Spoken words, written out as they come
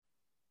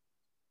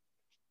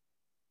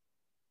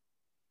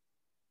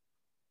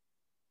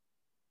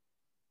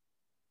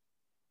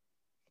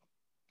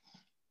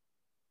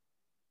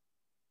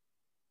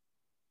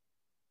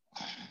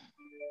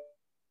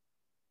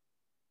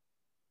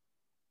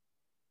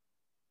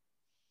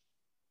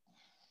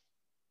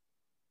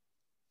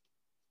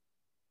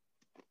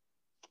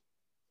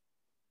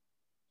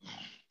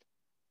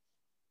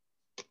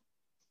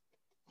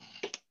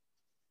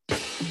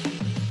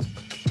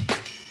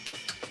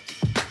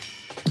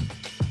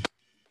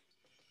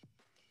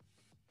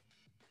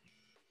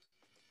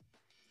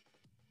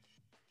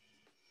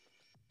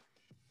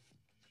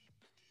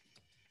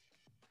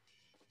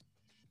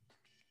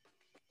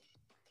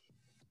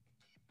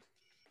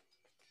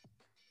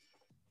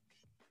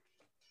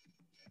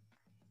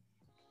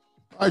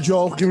All right,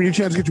 Joel, give me a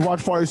chance to get your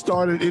watch party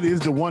started. It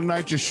is the One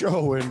Nycha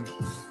show, and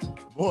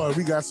boy,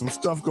 we got some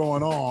stuff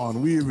going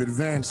on. We've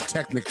advanced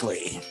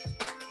technically.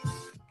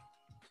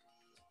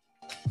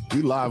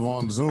 We live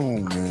on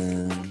Zoom,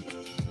 man.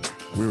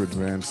 We're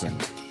advancing.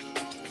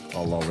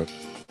 I love it.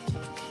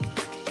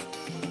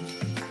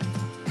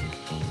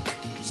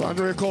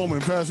 Saundrea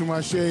Coleman, passing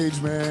my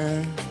shades,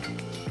 man.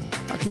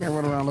 I can't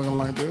run around looking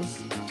like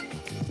this.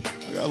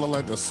 I gotta look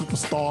like the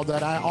superstar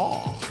that I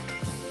are.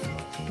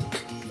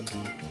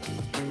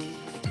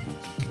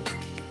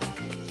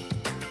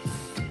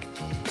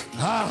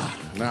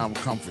 Now I'm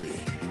comfy.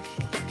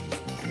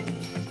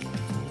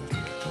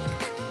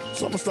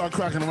 So I'm gonna start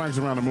cracking the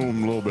mics around the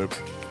room a little bit.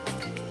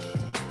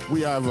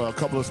 We have a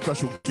couple of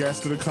special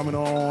guests that are coming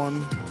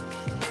on.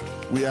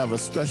 We have a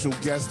special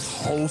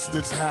guest host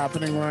that's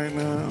happening right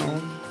now.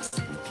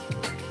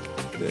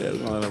 Yeah, we're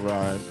gonna let it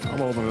ride.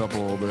 I'm opening it up a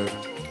little bit.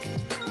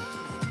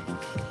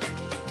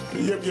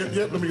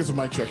 Yep. Let me get some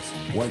mic checks.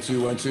 1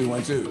 2 1 2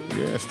 1 2.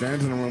 Yeah,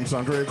 stands in the room.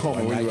 Saundrea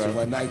Coleman. One Nycha.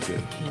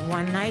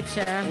 One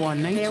Nycha. One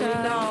Nycha. Here we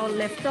go.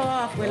 Lift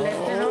off. We're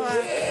lifting off.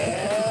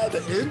 Yeah,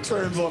 the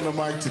intern's on the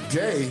mic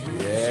today.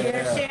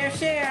 Yeah.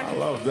 Share. I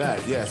love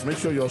that. Yes, make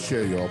sure y'all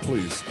share, y'all,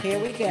 please. Here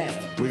we go.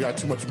 We got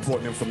too much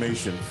important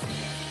information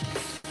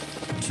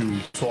to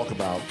talk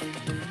about.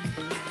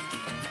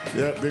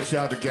 Yeah, big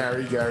shout out to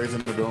Gary. Gary's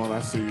in the building.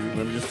 I see you.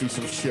 Let me just do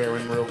some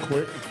sharing real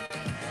quick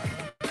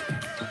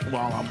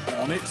while I'm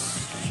on it.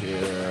 Share.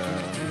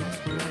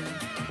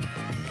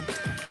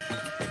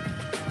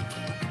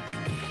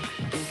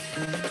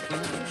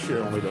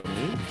 Share only to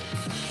me.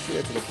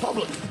 Share to the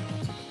public.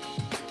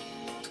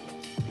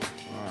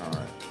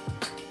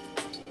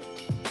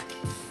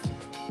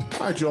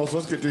 All right, y'all. So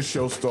let's get this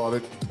show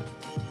started.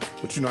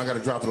 But you know, I got to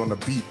drop it on the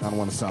beat. I don't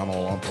want to sound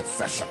all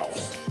unprofessional.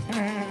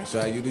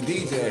 So you the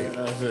DJ.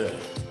 That's it.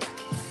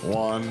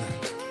 1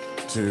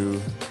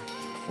 2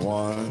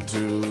 1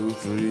 2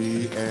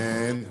 3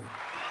 and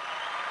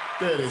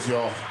there it is,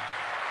 y'all.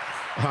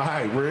 All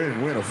right, we're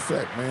in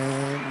effect,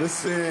 man.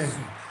 Listen,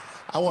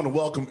 I want to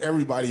welcome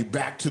everybody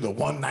back to the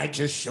One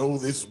Nycha show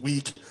this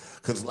week,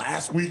 because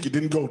last week it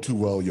didn't go too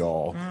well,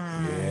 y'all.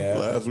 Yeah.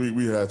 Last week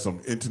we had some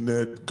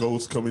internet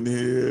ghosts come in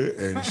here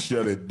and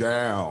shut it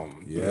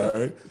down. Yeah.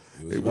 Right?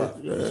 It was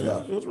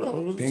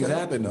rough. Things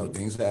happen, though.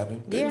 Things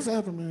happen. Things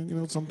happen, man. You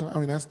know, sometimes. I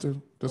mean, that's the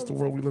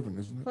world we live in,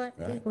 isn't it?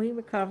 But we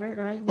recovered,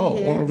 right? Oh,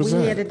 100%.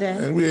 We're here today.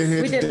 And we're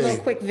here we today. did a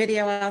little quick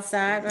video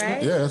outside,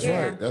 right? Yeah, that's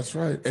right. That's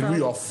right. And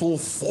we are full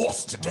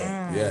force today.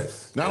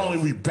 Yes. Not only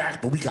we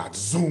back, but we got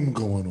Zoom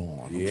going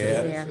on.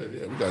 Yeah. Yeah.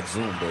 Yeah, we got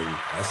Zoom, baby.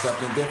 That's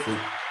something different.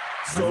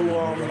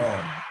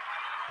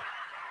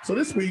 So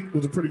this week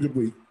was a pretty good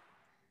week.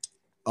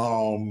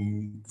 For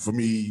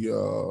me,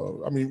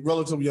 I mean,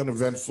 relatively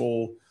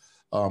uneventful.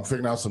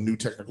 Figuring out some new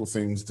technical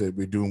things that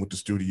we're doing with the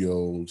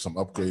studio, some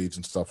upgrades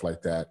and stuff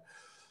like that.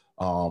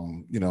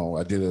 You know,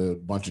 I did a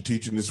bunch of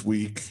teaching this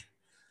week,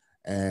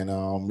 and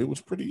it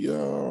was pretty,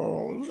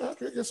 I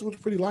guess it was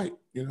pretty light.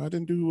 You know, I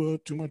didn't do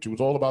too much. It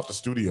was all about the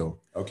studio.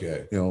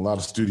 Okay. You know, a lot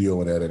of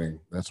studio and editing.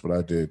 That's what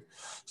I did.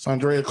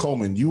 Saundrea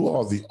Coleman, you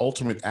are the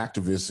ultimate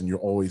activist, and you're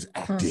always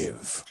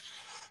active.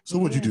 So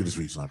what'd you do this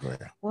week,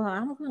 Saundrea? Well,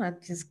 I'm going to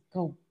just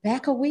go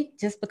back a week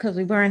just because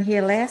we weren't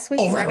here last week.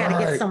 Oh, I got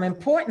to get some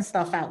important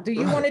stuff out. Do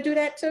you want to do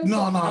that too?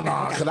 No,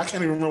 because I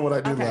can't even remember what I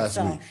did last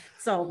week.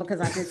 So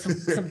because I did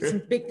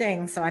some big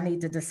things, so I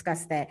need to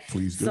discuss that.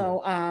 Please do.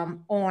 So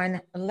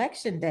on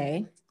election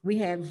day, we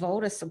had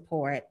voter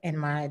support in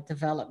my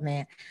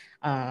development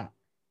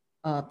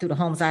through the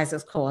Homes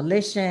Isaacs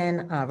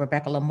Coalition.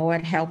 Rebecca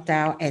Lamort helped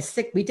out at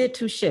 6. We did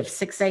 2 shifts,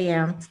 6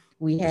 a.m.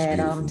 We had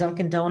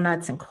Dunkin'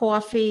 Donuts and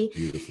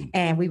coffee,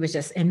 and we was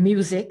just in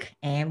music,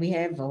 and we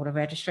had voter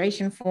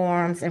registration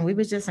forms, and we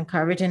was just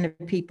encouraging the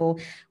people.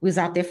 We was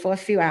out there for a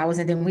few hours,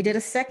 and then we did a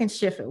second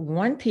shift at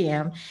 1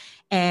 p.m.,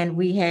 and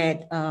we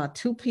had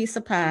 2 pizza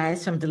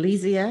pies from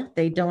Delizia.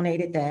 They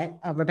donated that.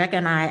 Rebecca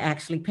and I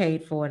actually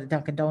paid for the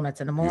Dunkin'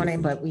 Donuts in the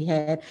morning, but we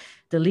had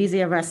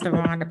Delizia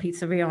Restaurant, the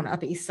pizzeria on the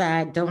Upper East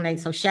Side, donate.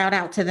 So shout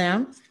out to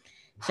them.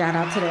 Shout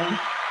out to them.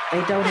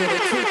 They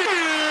donated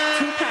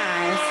two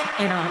pies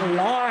and a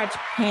large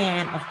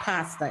pan of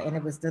pasta, and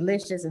it was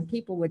delicious, and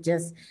people were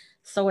just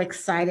so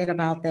excited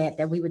about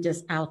that we were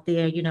just out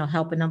there, you know,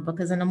 helping them,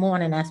 because in the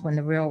morning, that's when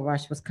the real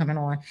rush was coming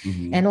on.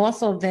 And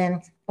also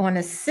then on the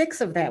 6th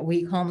of that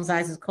week, Homes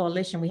Isaacs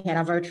Coalition, we had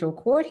our virtual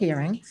court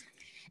hearing,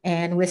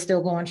 and we're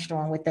still going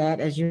strong with that.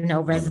 As you know,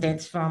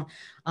 residents from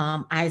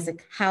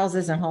Isaac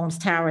Houses and Homes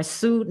Towers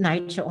sued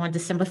Nycha on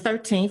December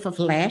 13th of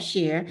last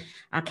year.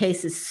 Our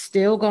case is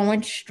still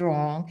going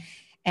strong.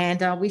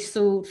 And we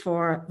sued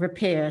for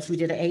repairs. We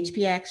did an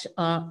HP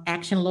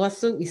action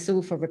lawsuit. We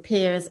sued for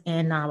repairs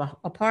in our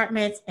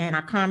apartments and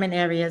our common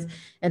areas,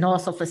 and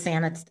also for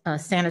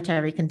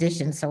sanitary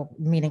conditions, so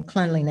meaning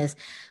cleanliness.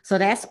 So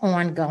that's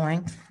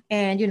ongoing.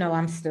 And, you know,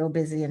 I'm still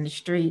busy in the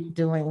street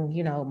doing,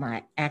 you know,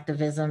 my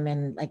activism.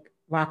 And like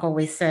Rock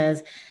always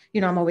says,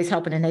 you know, I'm always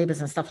helping the neighbors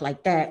and stuff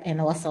like that.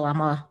 And also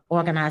I'm a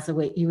organizer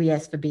with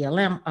UES for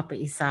BLM, Upper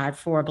East Side,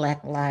 for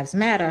Black Lives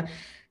Matter,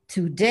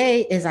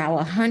 Today is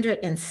our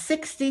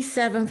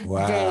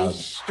 167th day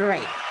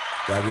straight.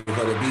 Gotta give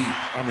her the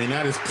beat. I mean,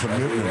 that is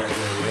commitment.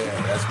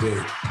 That's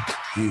big.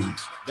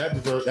 Huge.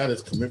 That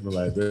is commitment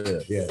right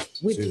there. Yeah.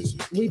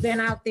 We've been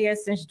out there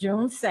since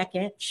June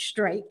 2nd,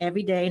 straight,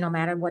 every day, no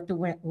matter what the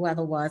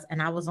weather was.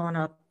 And I was on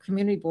a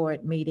community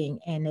board meeting,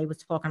 and they was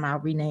talking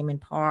about renaming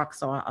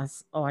parks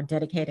or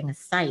dedicating a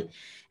site.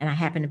 And I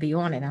happened to be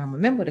on it. And I'm a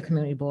member of the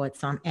community board,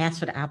 so I'm asked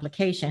for the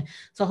application.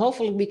 So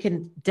hopefully we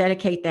can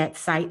dedicate that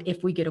site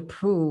if we get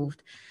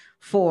approved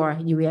for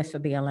UES for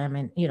BLM,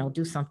 and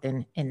do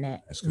something in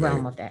that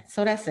realm of that.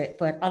 So that's it.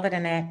 But other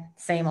than that,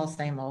 same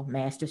old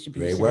mass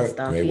distribution. Great work. And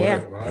stuff. Great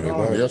work. Great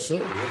work. Yes, sir.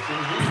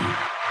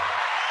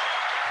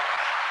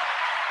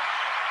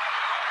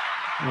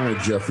 All right,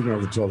 Jeff, we're going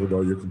to talk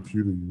about your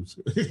computer use.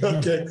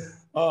 Okay.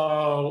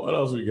 What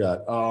else we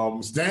got?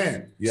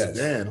 Stan. Yes.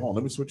 Stan, hold on.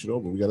 Let me switch it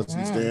over. We got to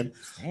see Stan,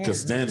 because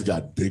Stan's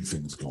got big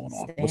things going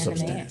on. What's up,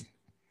 Stan?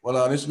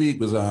 Well, this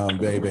week was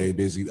very, very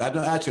busy.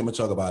 Actually, I'm going to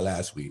talk about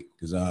last week,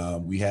 because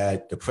we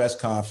had the press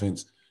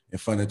conference in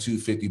front of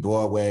 250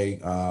 Broadway.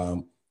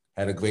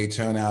 Had a great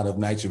turnout of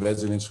Nycha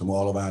residents from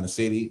all around the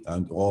city,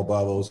 all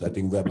boroughs, I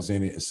think,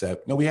 represented,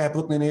 except, we had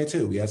Brooklyn there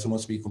too. We had someone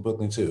speak from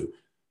Brooklyn too.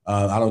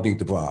 I don't think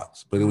the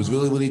Bronx, but it was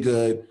really, really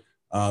good.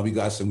 We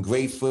got some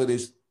great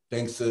footage,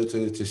 thanks to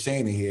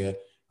Shayna here.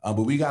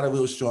 But we got a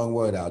real strong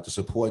word out to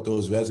support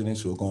those residents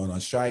who are going on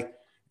strike.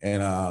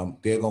 And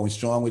they're going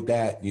strong with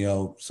that,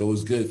 so it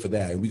was good for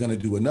that. And we're going to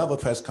do another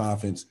press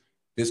conference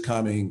this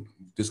coming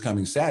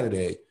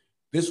Saturday.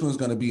 This one's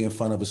going to be in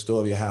front of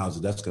Astoria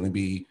houses. That's going to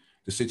be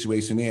the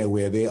situation there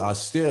where they are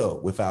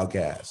still without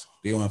gas.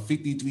 They're on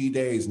 53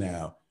 days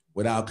now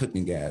without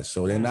cooking gas.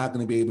 So they're not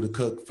going to be able to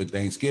cook for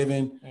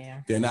Thanksgiving.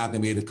 Yeah. They're not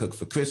going to be able to cook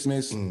for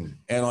Christmas. And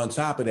on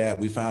top of that,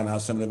 we found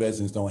out some of the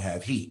residents don't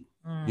have heat.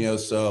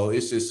 So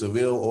it's just a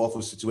real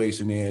awful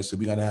situation there. So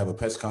we're going to have a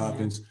press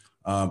conference.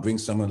 Bring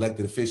some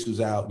elected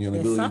officials out,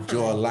 really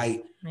draw a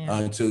light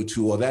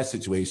to all that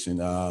situation.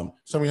 So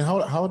I mean,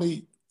 how are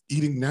they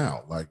eating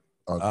now? Like,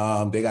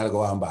 they got to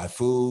go out and buy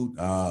food.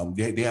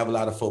 They have a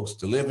lot of folks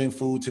delivering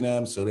food to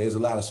them, so there's a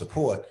lot of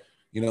support.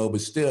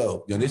 But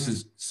still, this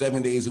is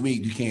 7 days a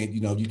week. You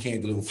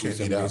can't deliver food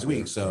 7 days a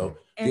week. So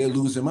they're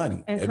losing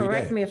money. And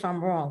correct me if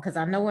I'm wrong, because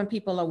I know when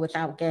people are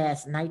without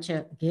gas,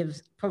 Nycha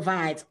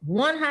provides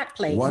one hot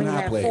plate when you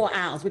have 4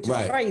 hours, which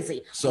is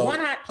crazy. So one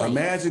hot plate.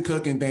 Imagine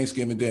cooking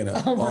Thanksgiving dinner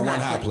on one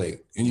hot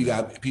plate, and you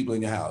got people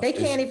in your house. They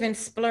can't even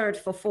splurge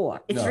for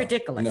 4. It's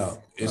ridiculous.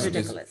 No, it's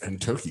ridiculous.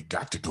 And turkey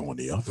got to go in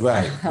the oven.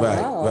 Right.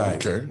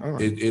 Okay.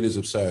 Right. It is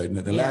absurd.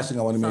 The last thing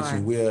I want to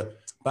mention, we're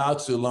about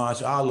to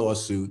launch our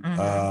lawsuit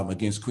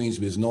against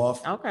Queensbridge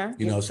North. Okay.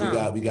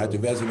 So we got the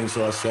residents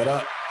all set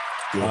up.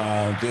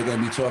 They're going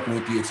to be talking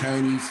with the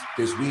attorneys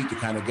this week to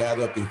kind of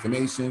gather up the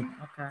information,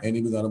 and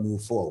then we're going to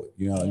move forward.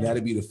 And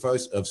that'll be the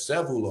first of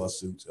several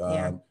lawsuits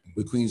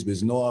with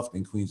Queensbridge North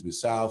and Queensbridge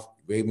South,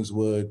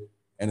 Ravenswood,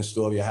 and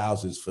Astoria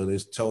houses for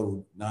this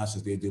total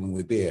nonsense they're dealing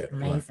with there.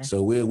 Amazing.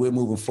 So we're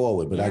moving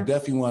forward, but I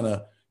definitely want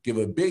to give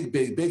a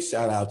big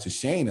shout out to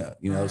Shayna.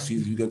 You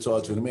can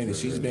talk to her in a minute.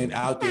 She's been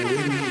out there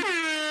with me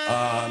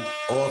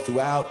all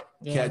throughout,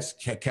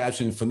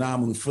 capturing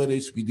phenomenal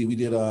footage. We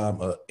did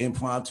an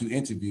impromptu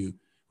interview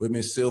with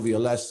Miss Sylvia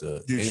Lester.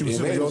 She was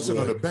sitting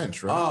on the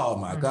bench, right? Oh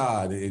my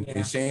God. And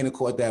Shayna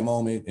caught that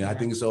moment, and I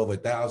think it's over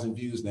 1,000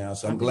 views now.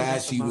 So I'm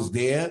glad she was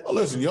there. Oh,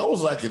 listen, y'all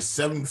was like at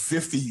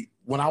 750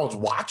 when I was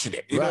watching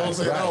it. You know what I'm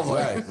saying? I was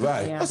like,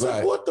 I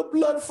said, what the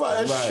blood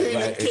fire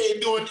Shayna K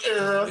doing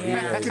error?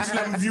 Getting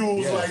them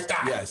views like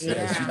that. Yes. She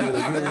did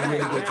a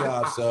really good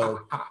job.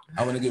 So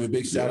I want to give a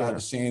big shout out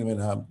to Shayna.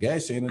 And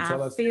Shayna,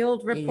 tell us.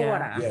 Field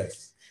reporter.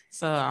 Yes.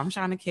 So I'm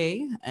Shauna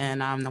Kay,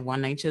 and I'm the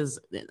One Nycha's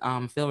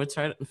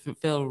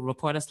field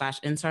reporter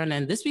 / intern.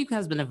 And this week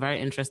has been a very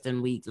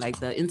interesting week. Like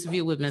the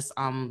interview with Miss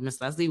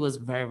Leslie was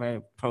very,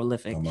 very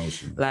prolific.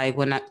 Emotional. Like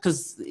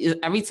because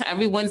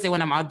every Wednesday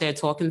when I'm out there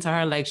talking to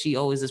her, like she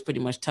always just pretty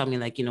much tell me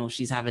like,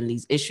 she's having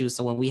these issues.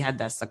 So when we had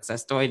that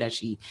success story that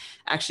she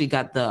actually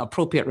got the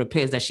appropriate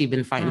repairs that she'd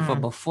been fighting for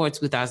before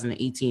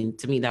 2018,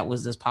 to me that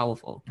was just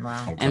powerful.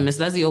 Wow. Okay. And Miss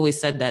Leslie always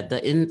said that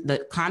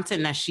the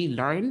content that she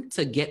learned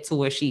to get to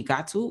where she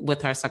got to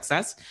with her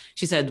success,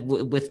 she said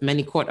with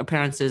many court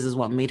appearances is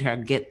what made her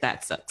get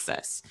that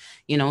success.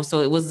 So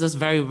it was just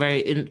very,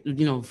 very,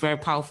 very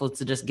powerful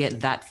to just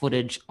get that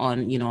footage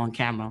on, on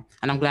camera.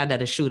 And I'm glad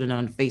that it's shooting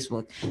on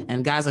Facebook.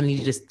 And guys, I need you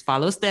to just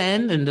follow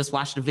Stan and just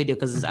watch the video,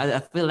 because I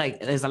feel like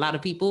there's a lot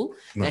of people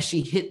that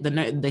she hit the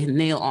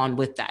nail on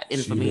with that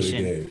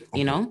information,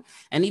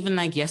 And even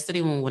like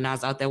yesterday when I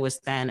was out there with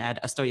Stan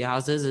at Astoria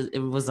houses, it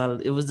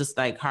was just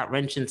like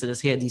heart-wrenching to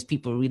just hear these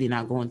people really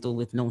not going through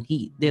with no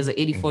heat. There's an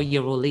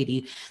 84-year-old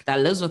lady that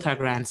lives with her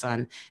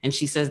grandson, and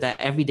she says that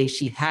every day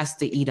she has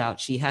to eat out,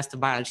 she has to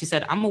buy out. She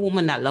said, I'm a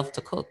woman that loves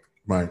to cook.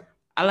 Right.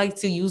 I like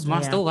to use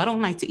my stove. I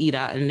don't like to eat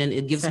out. And then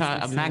it gives her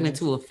a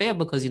magnitude of fear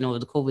because, the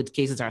COVID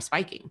cases are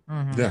spiking.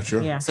 Yeah,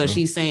 sure. Yeah. So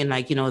she's saying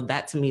like,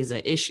 that to me is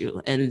an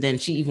issue. And then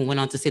she even went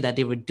on to say that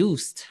they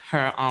reduced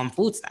her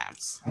food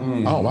stamps.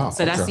 Oh, wow.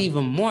 So that's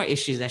even more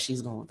issues that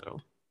she's going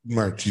through.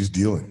 Right, she's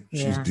dealing.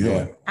 She's Yeah.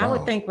 dealing. Wow. I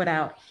would think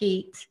without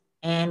heat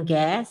and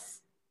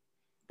gas,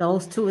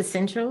 those two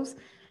essentials,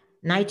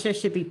 NYCHA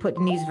should be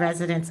putting these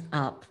residents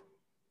up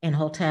in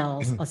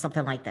hotels or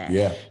something like that.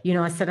 Yeah. You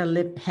know, instead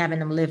of having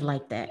them live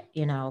like that,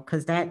 you know,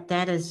 because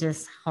that is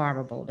just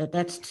horrible.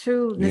 That's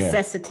true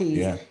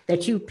necessities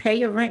that you pay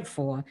your rent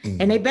for.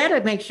 And they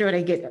better make sure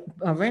they get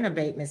rent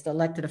abatements. The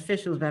elected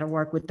officials better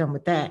work with them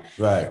with that.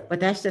 Right. But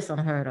that's just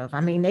unheard of.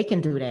 I mean, they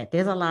can do that.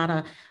 There's a lot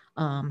of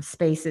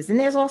spaces. And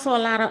there's also a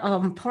lot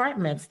of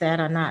apartments that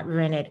are not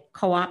rented,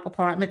 co-op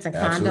apartments and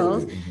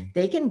condos.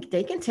 They can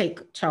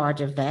take charge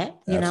of that.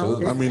 You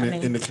know, I mean,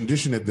 in the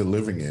condition that they're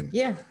living in.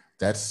 Yeah.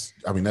 That's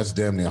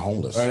damn near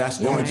homeless. That's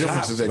the only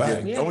difference is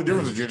that the only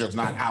difference is you're just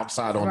not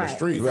outside on the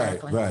street.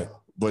 Exactly. Right.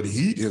 But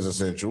heat is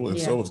essential, and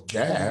so is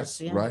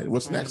gas, right?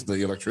 What's next?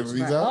 The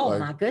electricity's out. Oh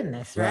my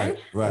goodness, right?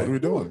 What are we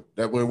doing?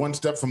 That we're one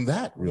step from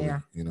that, really.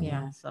 You know?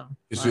 Yeah. So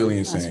it's really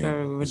insane. That's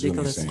very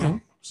ridiculous. Really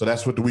insane. So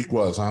that's what the week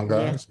was, huh,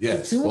 guys?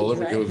 Yes. Well,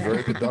 it was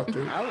very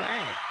productive. All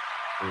right.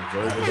 It was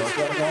very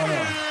productive. Going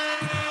on.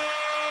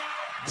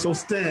 So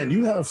Stan,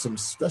 you have some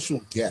special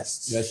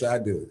guests. Yes, I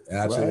do.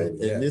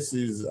 Absolutely. Right? And this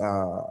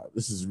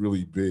is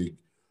really big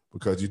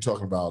because you're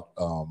talking about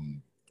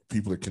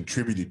people that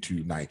contributed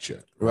to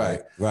NYCHA,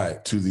 right,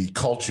 to the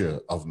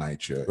culture of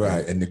NYCHA,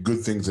 right, and the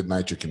good things that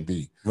NYCHA can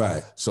be,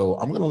 right. So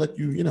I'm gonna let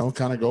you,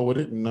 kind of go with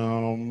it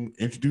and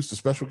introduce the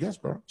special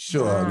guest, bro.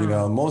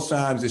 Sure. Most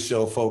times this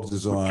show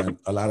focuses on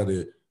a lot of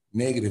the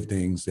negative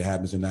things that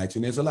happens in NYCHA,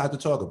 and there's a lot to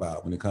talk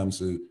about when it comes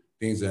to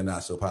things that are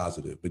not so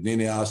positive. But then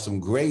there are some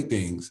great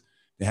things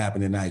that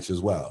happen in NYCHA as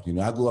well.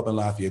 I grew up in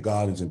Lafayette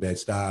Gardens in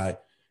Bed-Stuy,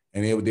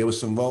 and there were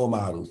some role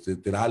models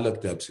that I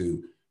looked up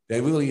to. They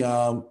really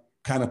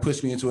kind of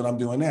pushed me into what I'm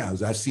doing now.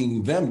 Is I've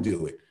seen them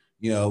do it.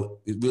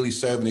 Really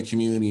serving the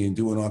community and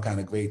doing all kind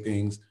of great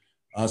things.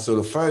 So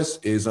the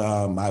first is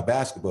my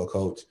basketball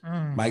coach,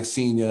 Mike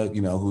Senior.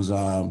 Who's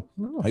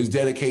his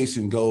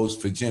dedication goes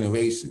for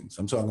generations.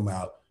 I'm talking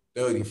about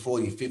 30,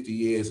 40, 50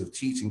 years of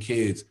teaching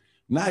kids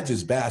not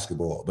just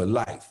basketball but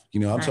life.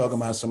 I'm talking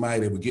about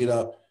somebody that would get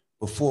up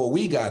before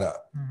we got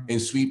up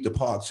and sweep the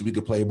park so we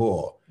could play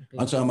ball.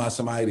 I'm talking about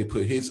somebody that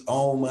put his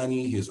own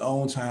money, his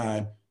own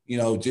time,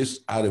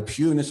 just out of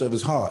pureness of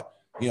his heart,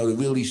 to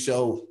really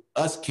show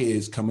us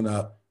kids coming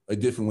up a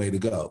different way to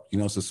go.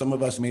 So some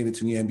of us made it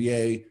to the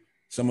NBA,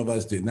 some of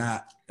us did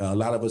not. A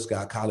lot of us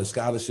got college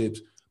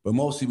scholarships, but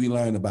mostly we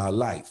learned about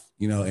life,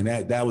 and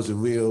that was a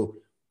real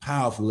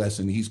powerful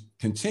lesson he's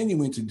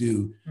continuing to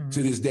do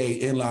to this day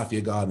in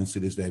Lafayette Gardens to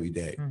this very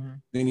day.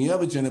 Then the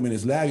other gentleman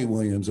is Larry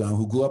Williams,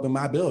 who grew up in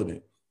my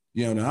building.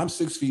 Now I'm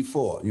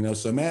 6'4",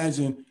 so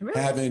imagine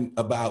having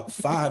about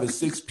 5 or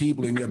 6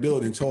 people in your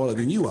building taller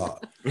than you are.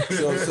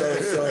 So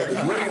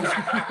the Williams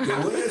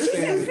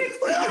family,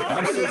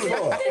 I'm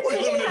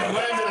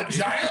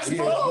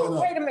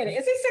 6'4". Wait a minute,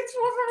 is he 6'4"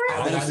 for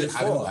real? I'm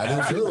 6'4".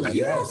 Absolutely.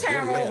 You don't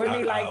tower over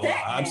me like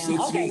that. I'm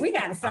 6 feet. We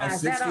got to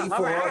size that up.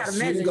 All right, I got to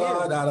measure shooting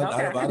guard out of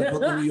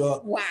Brooklyn, New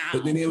York. Wow.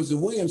 But then there was the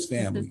Williams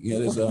family.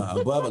 There's a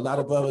lot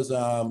of brothers.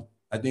 I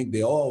think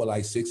they all were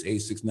like 6'8",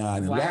 6'9",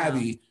 and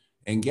Larry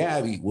and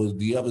Gabby was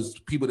the other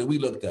people that we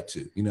looked up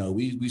to.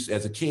 We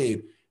as a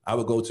kid, I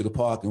would go to the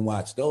park and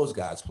watch those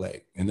guys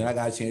play. And then I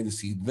got a chance to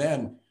see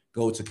them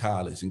go to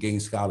college and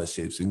gain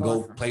scholarships and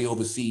go play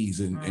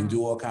overseas and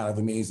do all kind of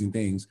amazing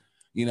things.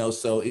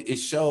 So it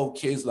showed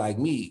kids like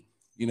me,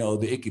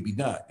 that it could be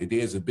done, that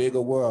there's a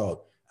bigger world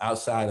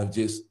outside of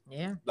just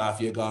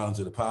Lafayette Gardens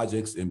or the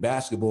projects, and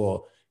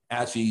basketball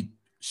actually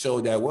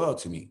showed that world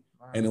to me.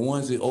 And the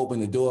ones that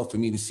opened the door for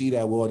me to see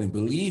that world and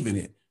believe in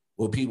it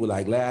were people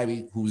like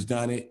Larry, who's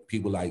done it,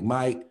 people like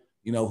Mike,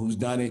 who's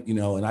done it,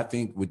 and I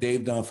think what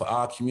they've done for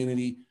our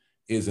community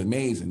is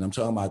amazing. I'm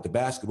talking about the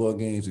basketball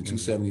games in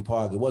 270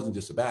 Park. It wasn't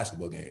just a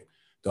basketball game.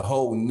 The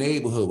whole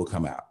neighborhood would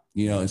come out,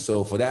 and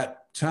so for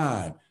that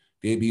time,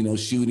 there'd be no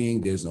shooting,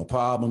 there's no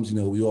problems,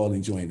 we all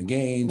enjoying the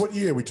games. What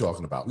year are we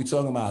talking about? We're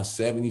talking about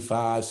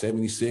 75,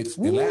 76.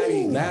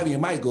 And Larry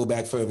and Mike go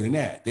back further than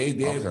that.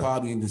 They're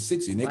probably in the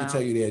 60s, and they can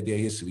tell you their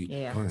history.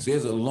 So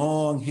there's a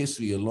long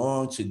history, a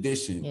long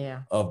tradition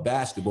of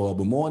basketball,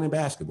 but more than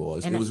basketball.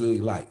 It was really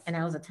life. And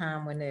that was a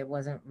time when there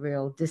wasn't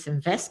real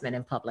disinvestment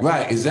in public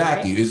health.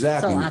 Exactly.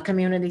 So our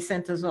community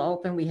centers were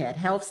open. We had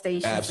health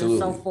stations and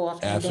so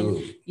forth. And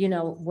then,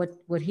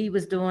 what he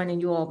was doing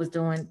and you all was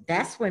doing,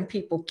 that's when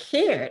people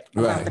cared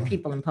about the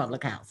people in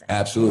public housing.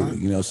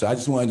 Absolutely. So I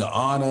just wanted to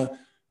honor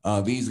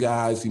these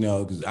guys,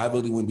 because I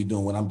really wouldn't be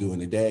doing what I'm doing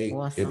today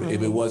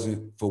if it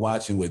wasn't for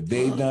watching what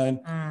they've done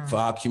for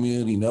our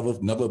community. Never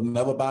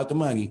about the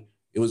money.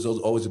 It was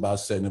always about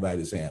setting the right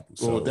example.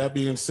 So with that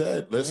being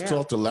said, let's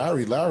talk to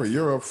Larry. Larry,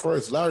 you're up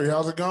first. Larry,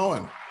 how's it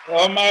going?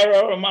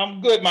 I'm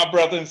good, my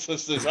brothers and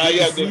sisters. How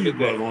y'all doing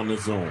today? On the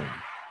Zoom.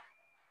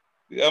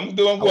 I'm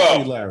doing well. How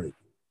are you, Larry?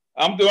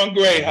 I'm doing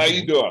great. How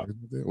you doing?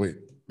 Wait,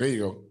 there you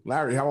go.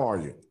 Larry, how are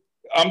you?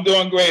 I'm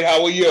doing great.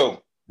 How are you?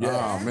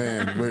 Oh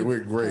man, we're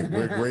great.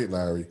 We're great,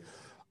 Larry.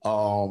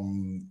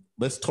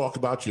 Let's talk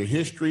about your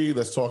history.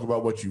 Let's talk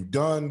about what you've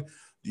done,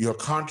 your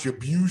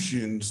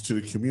contributions to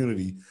the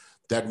community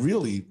that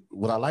really,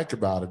 what I like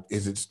about it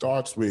is it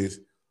starts with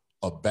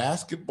a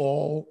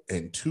basketball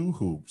and 2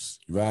 hoops.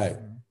 Right.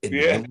 In the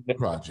middle of the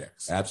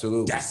projects.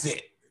 Absolutely. That's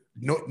it.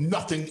 No,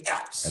 nothing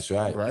else. That's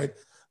right. Right.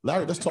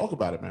 Larry, let's talk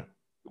about it, man.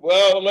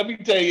 Well, let me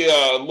tell you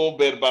a little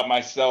bit about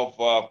myself.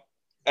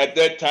 At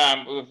that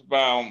time, I was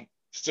around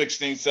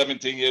 16,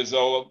 17 years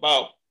old,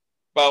 about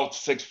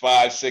 6'5",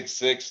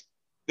 6'6".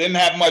 Didn't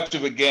have much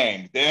of a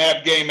game. Didn't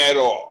have game at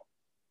all.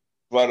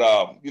 But,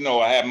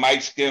 I had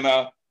Mike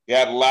Skinner. You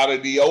had a lot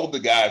of the older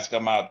guys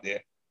come out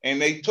there,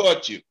 and they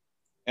taught you.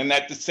 And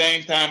at the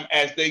same time,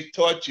 as they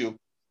taught you,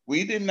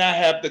 we did not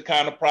have the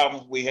kind of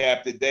problems we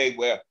have today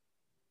where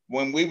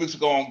when we was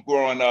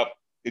growing up,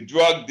 the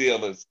drug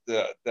dealers,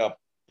 the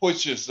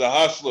pushers, the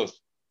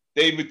hustlers,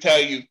 they would tell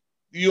you,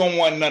 you don't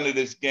want none of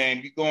this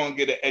game. You go and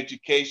get an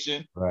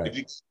education. Right. If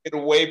you get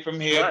away from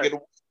here, get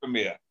away from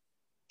here.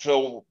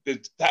 So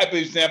the type of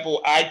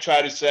example I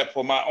try to set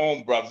for my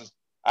own brothers,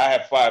 I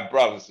have 5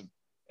 brothers,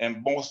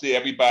 and mostly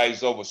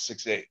everybody's over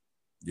 6'8".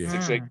 Yeah.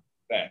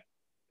 6'8".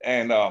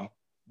 And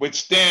with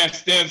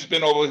Stan's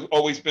been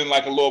always been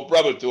like a little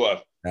brother to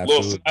us.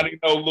 Absolutely.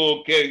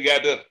 Little kid, you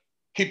got to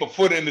keep a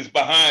foot in his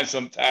behind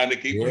sometime to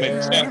keep him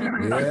in check.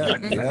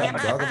 Yeah,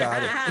 talk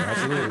about it.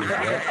 Absolutely.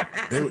 Yeah.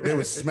 They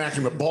were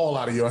smacking the ball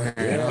out of your hand.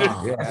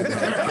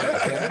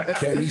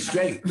 Kept me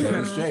straight.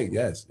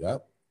 Yes.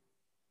 Yep.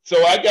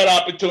 So I got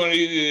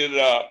opportunity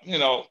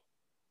to,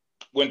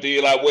 went to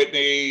Eli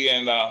Whitney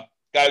and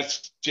got a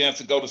chance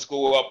to go to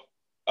school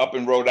up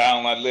in Rhode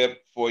Island. I lived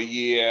for a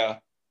year,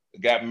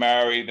 got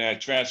married, and I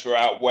transferred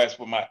out west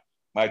with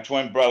my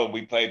twin brother.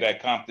 We played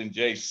at Compton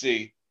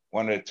JC,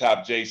 one of the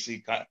top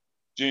JC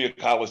junior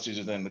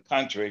colleges in the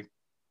country.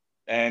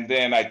 And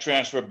then I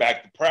transferred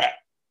back to Pratt.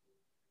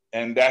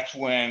 And that's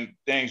when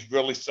things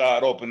really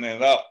started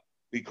opening up,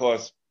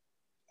 because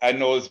I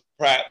noticed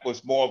Pratt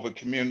was more of a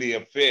community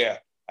affair.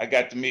 I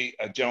got to meet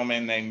a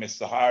gentleman named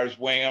Mr. Harris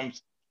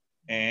Williams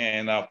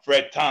and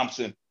Fred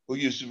Thompson, who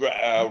used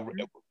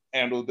to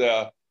handle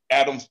the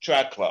Adams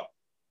Track Club.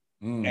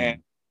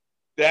 And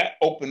that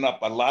opened up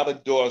a lot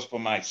of doors for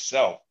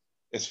myself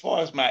as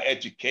far as my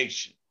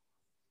education.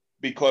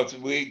 Because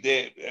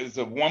there's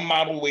one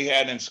model we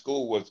had in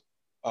school was,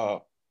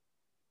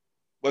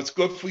 what's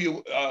good for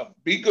you,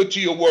 be good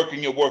to your work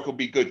and your work will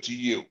be good to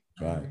you.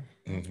 Right.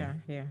 Okay,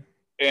 yeah.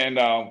 And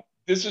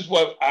this is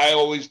what I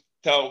always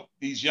tell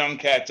these young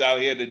cats out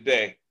here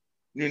today.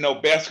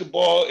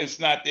 Basketball is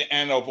not the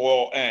end of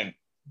all end.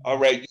 All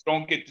right, you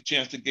don't get the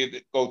chance to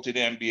go to the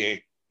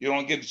NBA. You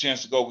don't get the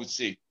chance to go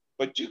overseas.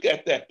 But you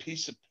got that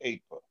piece of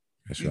paper.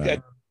 That's you right.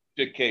 got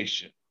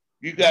education.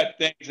 You got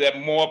things that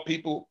more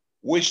people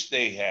wish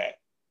they had.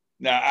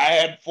 Now, I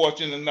had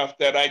fortunate enough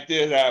that I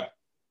did have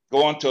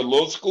going to a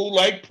little school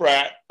like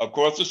Pratt,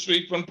 across the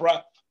street from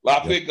Pratt,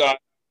 Lafayette. Yep.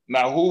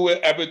 Now, who would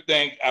ever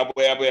think I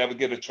would ever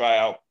get a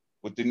tryout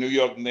with the New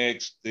York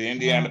Knicks, the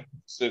Indiana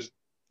Pacers,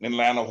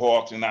 Atlanta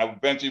Hawks, and I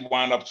eventually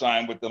wound up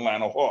signing with the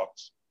Atlanta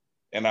Hawks.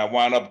 And I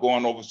wound up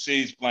going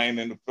overseas, playing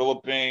in the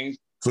Philippines.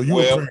 So you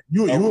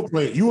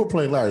were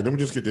playing, Larry, let me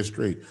just get this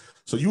straight.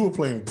 So you were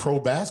playing pro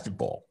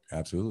basketball?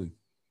 Absolutely.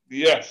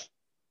 Yes.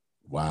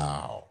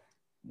 Wow.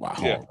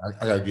 Yeah.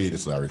 I gotta give you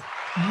this, Larry.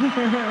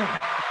 I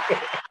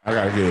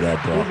gotta give you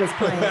that, bro. He was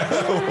playing.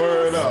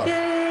 Word up.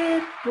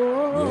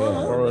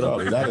 Basketball. Word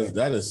up.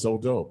 That is so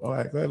dope. All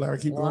right, go ahead, Larry,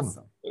 keep going.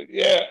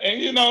 Yeah, and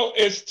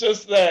it's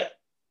just that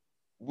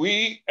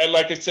we,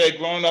 like I said,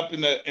 growing up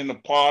in the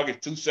park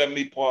at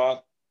 270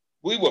 Park,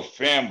 we were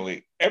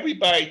family.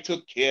 Everybody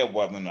took care of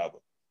one another.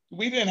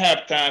 We didn't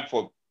have time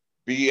for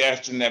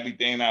BS and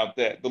everything out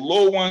there. The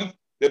little ones,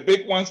 the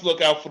big ones,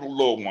 look out for the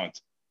little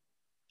ones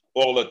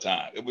all the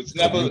time. It was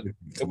never,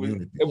 it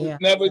was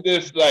never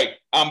this like,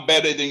 I'm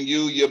better than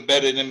you, you're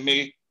better than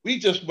me. We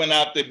just went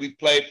out there, we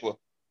played for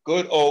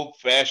good old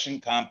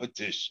fashioned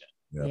competition.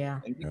 Yeah.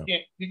 And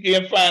you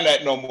can't find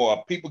that no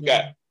more. People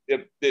got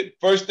the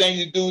first thing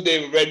you do,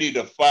 they were ready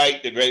to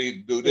fight, they're ready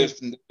to do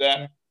this and that.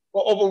 Yeah.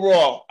 But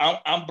overall,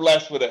 I'm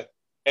blessed with an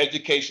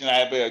education. I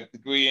have a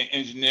degree in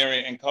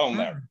engineering and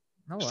culinary.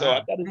 Oh, wow. So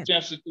I got a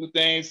chance to do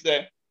things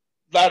that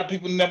a lot of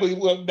people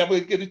will never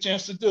get a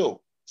chance to do.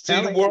 See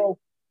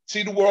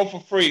the world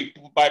for free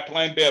by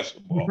playing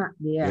basketball. Nice.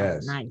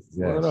 Yes.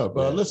 What up?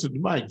 Listen,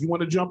 Mike, you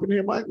want to jump in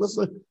here, Mike? Let's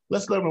let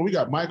them know. We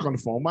got Mike on the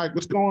phone. Mike,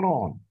 what's going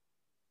on?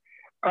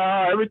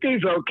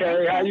 Everything's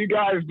okay. How you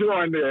guys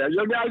doing there?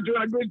 You guys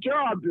doing a good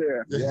job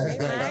there.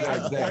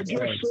 Yeah. I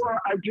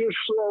just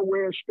saw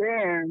where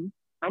Stan.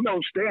 I've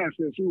known Stan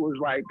since he was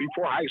like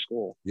before high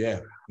school. Yeah.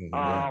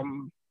 I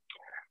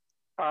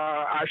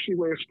see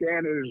where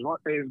Stan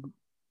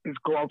is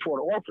going for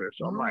the office.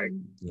 I'm like,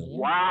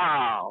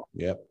 wow.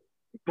 Yep.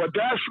 But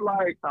that's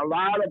like a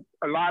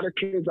lot of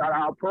kids out of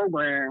our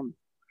program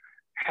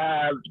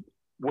have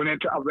went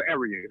into other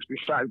areas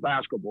besides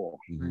basketball.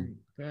 Mm-hmm.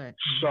 Good.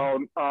 So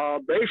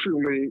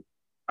basically,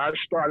 I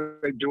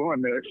started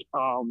doing this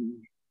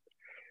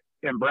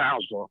in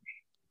Brownsville.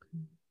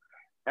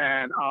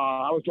 And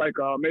I was like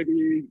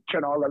maybe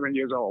 10 or 11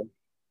 years old.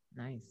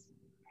 Nice.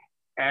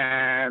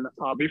 And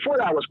before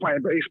that, I was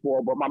playing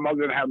baseball, but my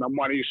mother didn't have no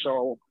money,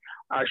 so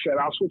I said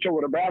I'll switch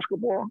over to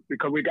basketball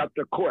because we got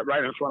the court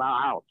right in front of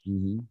our house.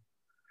 Mm-hmm.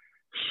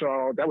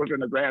 So that was in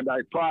the Grand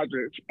Dyke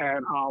Projects,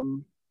 and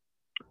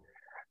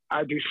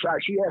I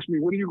decided. She asked me,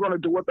 "What are you going to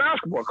do with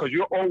basketball? Because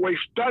you're always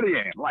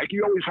studying. Like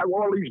you always have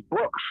all these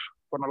books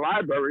from the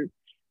library,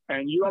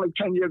 and you're only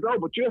 10 years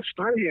old, but you're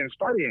studying."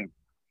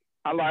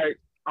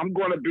 I'm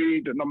going to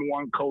be the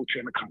 #1 coach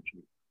in the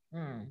country.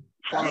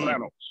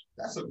 Fundamentals.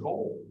 That's a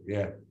goal.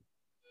 Yeah.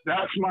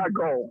 That's my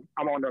goal.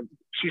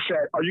 She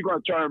said, "Are you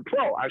going to turn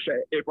pro?" I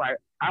said,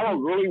 I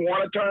don't really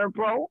want to turn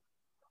pro,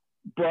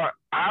 but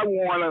I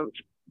want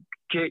to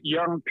get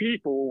young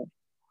people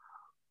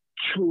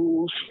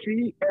to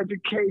see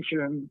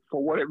education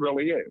for what it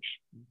really is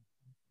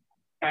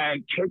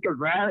and take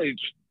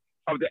advantage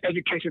of the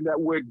education that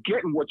we're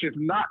getting, which is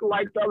not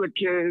like the other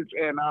kids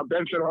in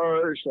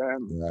Bensonhurst.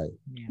 And, right.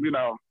 You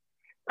know,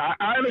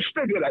 I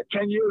understood it at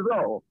 10 years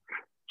old.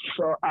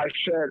 So I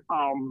said,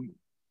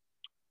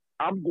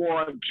 I'm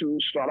going to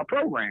start a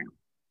program.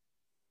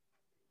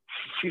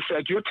 She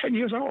said, "You're 10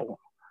 years old."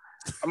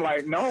 I'm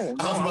like, no.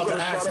 I was about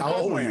to ask, how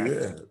old were you?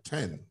 Yeah,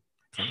 10.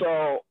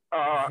 So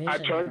I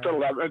turned to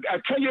 11.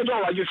 At 10 years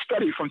old, I just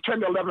studied from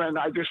 10 to 11, and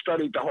I just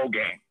studied the whole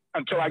game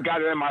until I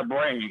got it in my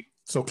brain.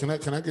 So can I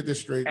get this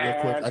straight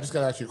real quick? I just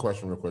got to ask you a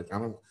question real quick.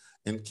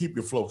 And keep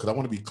your flow because I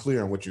want to be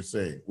clear on what you're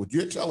saying. What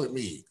you're telling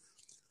me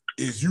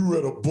is you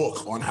read a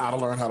book on how to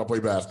learn how to play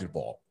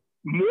basketball.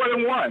 More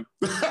than one.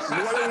 More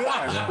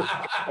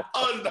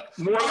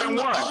than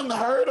one.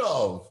 Unheard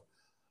of.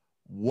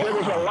 Wow. There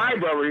was a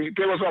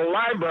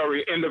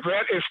library in the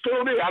Grand. It's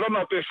still there. I don't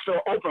know if it's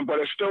still open, but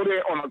it's still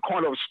there on the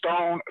corner of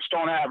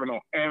Stone Avenue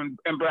in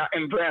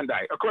Grand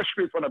Dyke, across the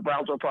street from the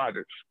Brownsville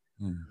Projects.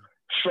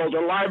 So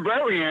the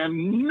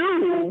librarian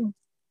knew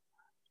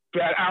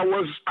that I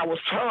was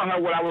telling her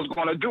what I was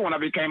going to do when I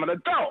became an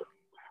adult.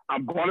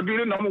 I'm going to be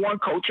the #1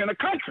 coach in the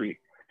country,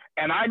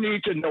 and I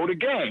need to know the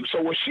game.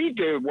 So what she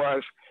did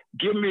was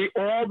give me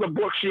all the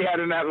books she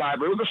had in that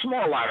library. It was a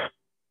small library.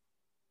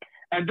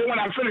 And then when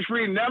I finished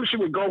reading them, she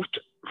would go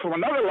from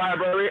another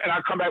library, and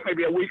I'd come back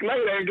maybe a week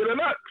later and get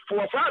another 4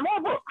 or 5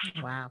 more books.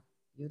 Wow,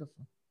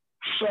 beautiful.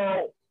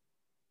 So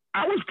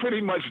I was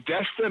pretty much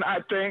destined,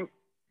 I think,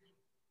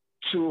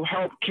 to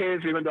help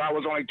kids, even though I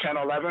was only 10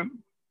 or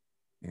 11.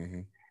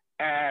 Mm-hmm.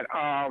 And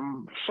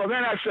so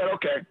then I said,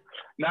 okay,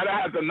 now that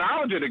I have the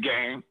knowledge of the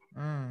game,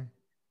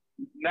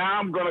 now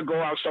I'm going to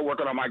go out and start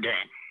working on my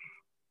game.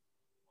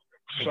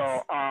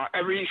 So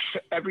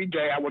every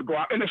day I would go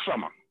out in the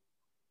summer.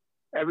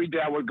 Every day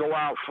I would go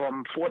out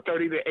from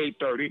 4:30 to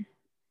 8:30.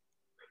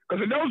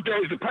 Because in those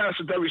days, the parents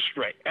are very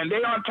strict, and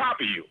they're on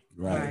top of you.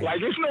 Right. Like,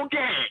 there's no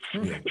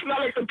games. Yeah. It's not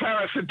like the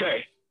parents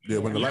today. Yeah,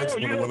 when the lights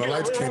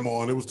came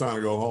on, it was time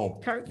to go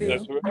home.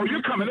 Curfew. Oh,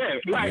 you're coming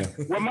in. Like,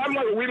 when my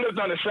mother, we lived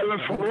on the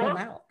 7th floor.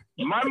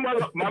 My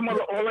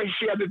mother, all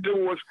she had to do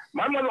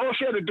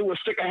was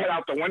stick her head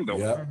out the window.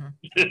 Yep.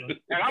 And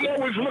I'm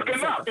always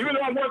looking up. Even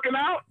though I'm working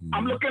out,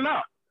 I'm looking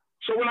up.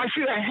 So when I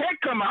see that head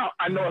come out,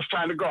 I know it's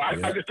time to go. I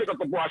just pick up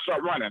the ball and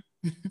start running.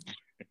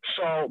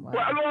 So, but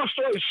long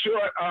story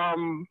short,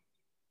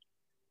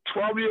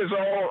 12 years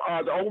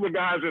old, the older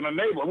guys in the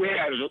neighborhood, we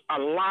had a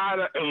lot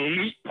of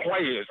elite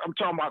players. I'm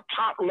talking about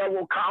top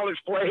level college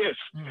players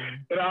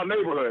in our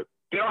neighborhood.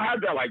 They don't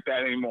have that like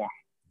that anymore.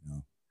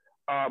 No.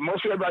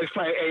 Most everybody's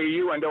playing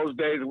AAU. In those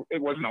days,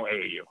 it was no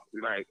AAU.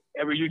 Like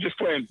you just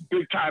playing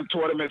big time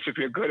tournaments if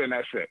you're good, and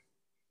that's it.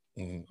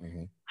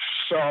 Mm-hmm.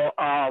 So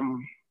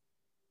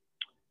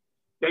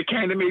they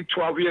came to me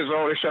 12 years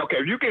old. They said, okay,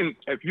 if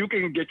you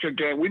can get your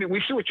game,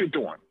 we see what you're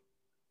doing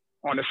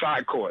on the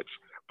side courts.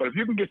 But if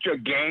you can get your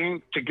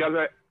game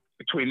together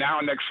between now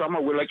and next summer,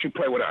 we'll let you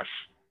play with us.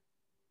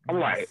 I'm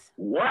like,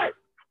 what?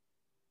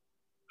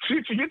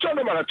 See, you're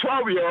talking about a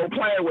 12-year-old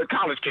playing with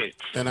college kids.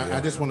 And I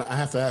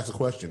have to ask a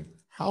question.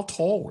 How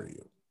tall were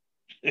you?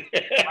 No,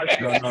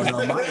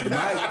 Mike,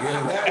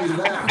 that was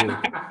laughing.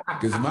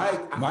 Because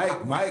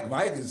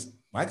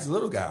Mike's a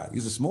little guy.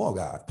 He's a small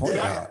guy. Point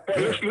guard.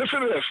 Hey, listen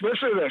to this.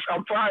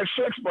 I'm 5'6",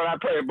 but I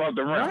play above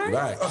the rim.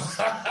 Right.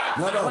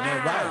 No,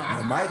 right.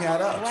 No, Mike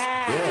had ups.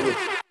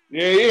 Wow.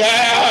 Yeah, he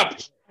had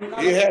up.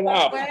 He had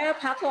up.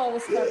 How tall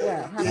was Spud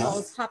Webb?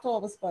 How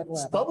tall was Spud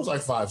Webb? Spud was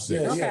like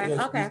 5'6".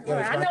 Okay. All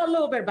right. I know a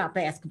little bit about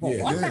basketball.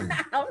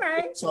 Yeah. All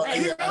right. So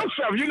you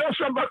know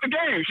something about the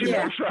game. She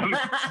knows something.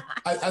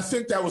 I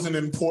think that was an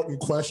important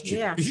question.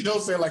 Yeah. You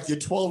don't say like you're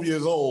 12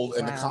 years old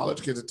and the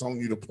college kids are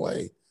telling you to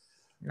play.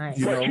 Nice.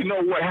 You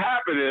know what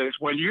happened is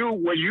when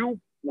you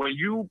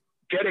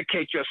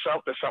dedicate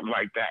yourself to something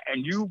like that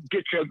and you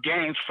get your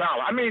game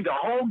solid. I mean, the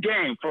whole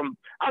game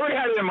I already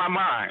had it in my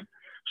mind.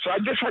 So I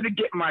just had to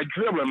get my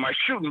dribbling, my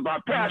shooting, my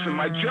passing,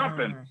 my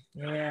jumping.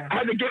 Yeah. I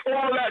had to get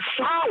all that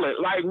solid,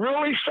 like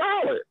really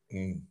solid.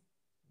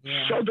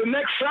 Yeah. So the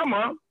next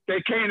summer,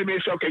 they came to me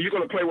and said, okay, you're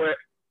going to play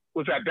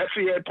was at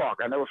Betsy Head Park.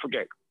 I never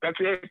forget.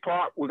 Betsy Head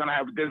Park,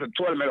 there's a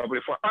tournament over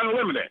there for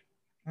unlimited.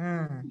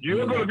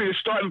 You're going to be the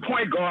starting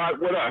point guard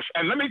with us.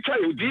 And let me tell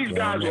you, these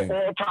guys are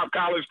all top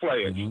college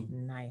players.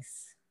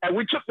 Nice. And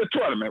we took the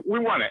tournament. We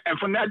won it. And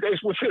from that day, it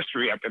was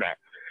history after that.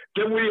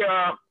 Then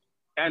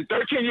and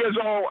 13 years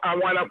old, I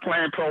wound up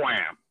playing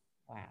Pro-Am.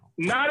 Wow.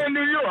 Not in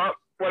New York,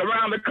 but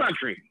around the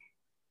country.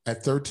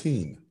 At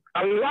 13.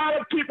 A lot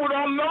of people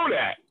don't know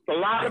that. A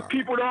lot of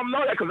people don't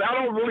know that because I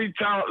don't really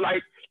tell,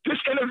 like, this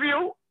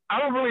interview, I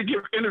don't really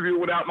give interview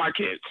without my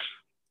kids.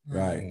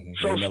 Right.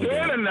 So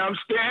Stan and them,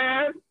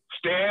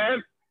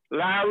 Stan,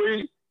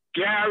 Larry,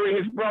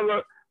 Gary, his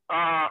brother,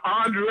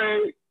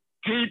 Andre,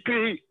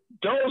 DP,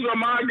 those are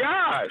my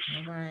guys.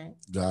 Right.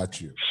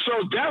 Got you. So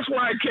that's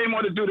why I came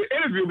on to do the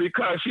interview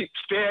because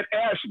Stan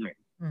asked me.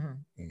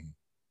 Mm-hmm.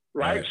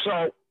 Right?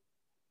 So,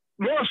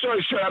 long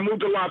story short, I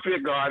moved to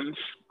Lafayette Gardens.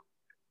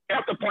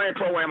 After playing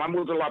Pro-Am, I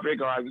moved to Lafayette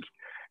Gardens.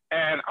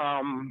 And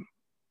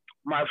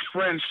my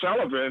friend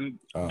Sullivan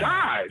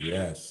died.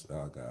 Yes.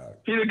 Oh, God.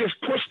 He either gets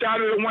pushed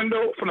out of the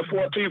window from the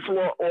 14th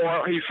floor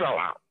or he fell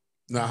out.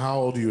 Now, how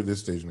old are you at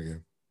this stage in the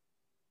game?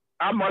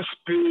 I must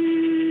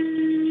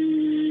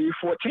be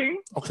 14.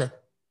 Okay.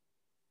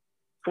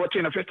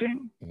 14 or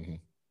 15. Mm-hmm.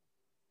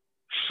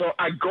 So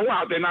I go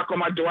out, they knock on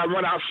my door, I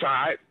run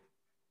outside.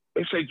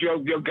 They say, your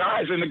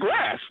guy's in the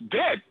grass,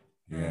 dead.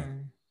 Yeah.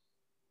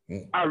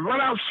 I run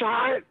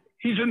outside,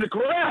 he's in the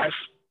grass.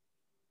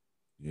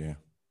 Yeah.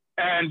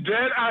 And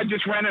then I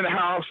just ran in the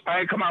house. I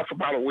ain't come out for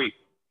about a week.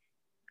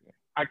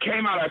 I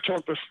came out, I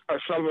talked to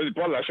Sullivan's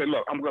brother. I said,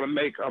 look, I'm going to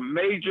make a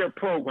major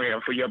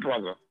program for your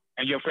brother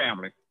and your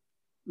family.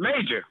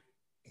 Major.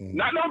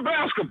 Not no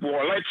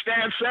basketball, like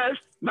Stan says,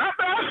 not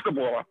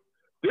basketball.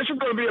 This is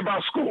going to be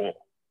about school.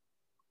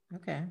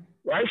 Okay.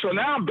 Right? So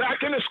now I'm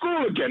back in the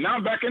school again. Now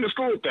I'm back in the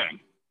school thing.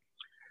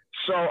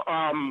 So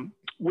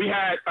we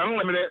had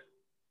unlimited,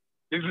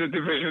 these are the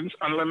divisions,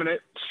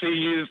 unlimited,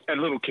 seniors,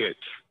 and little kids.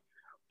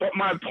 But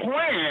my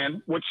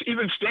plan, which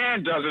even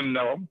Stan doesn't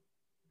know,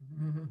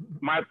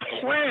 I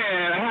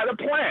had a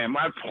plan.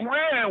 My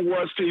plan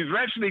was to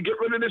eventually get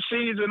rid of the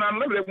seniors and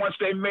unlimited once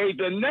they made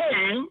the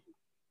name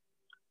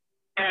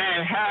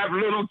and have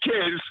little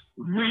kids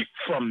reap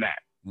from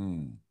that.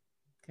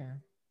 Okay.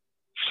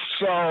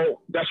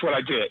 So that's what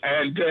I did.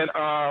 And then,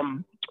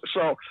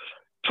 so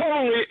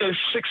totally is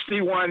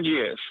 61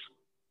 years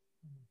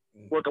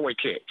working with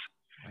kids.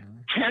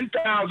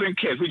 10,000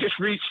 kids. We just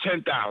reached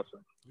 10,000.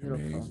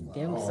 Beautiful.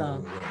 Give him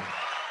some.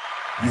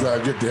 You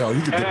gotta get the hell.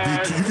 You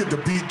get the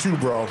beat too,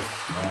 bro.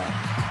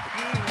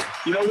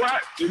 You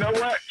know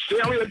what?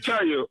 Stanley will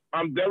tell you,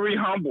 I'm very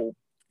humble.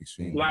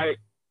 Extremely. Like,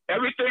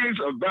 everything's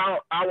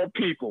about our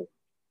people.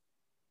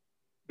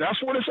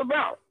 That's what it's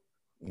about.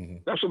 Mm-hmm.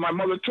 That's what my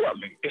mother taught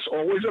me. It's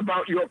always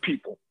about your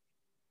people.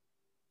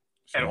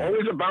 And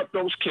always about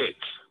those kids.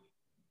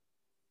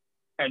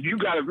 And you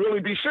got to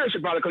really be serious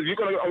about it because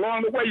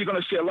along the way, you're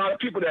going to see a lot of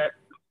people that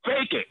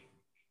fake it.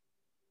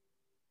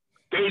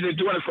 They either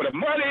doing it for the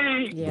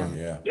money.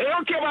 Yeah. They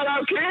don't care about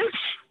our kids.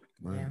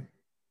 Right. Yeah.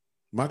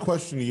 My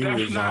question to you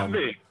is,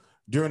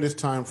 during this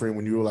time frame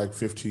when you were like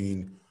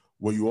 15,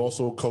 were you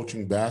also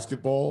coaching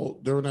basketball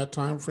during that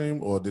time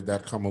frame, or did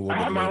that come a little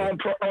bit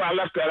later? I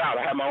left that out.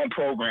 I had my own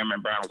program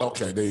in Brownsville.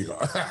 Okay, there you go.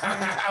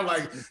 I'm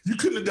like, you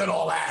couldn't have done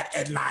all that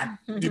and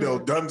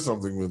not, done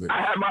something with it.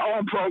 I had my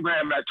own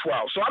program at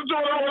 12. So I'm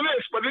doing all of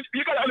this, but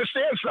you got to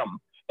understand something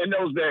in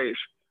those days.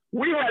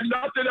 We had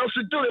nothing else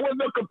to do. There was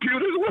no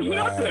computers. There was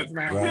nothing.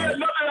 Right. We had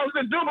nothing else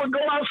to do but go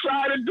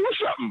outside and do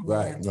something.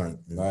 Right.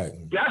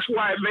 That's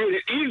why it made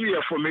it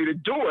easier for me to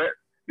do it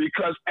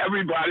because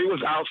everybody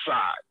was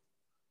outside.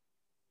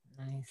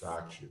 Nice.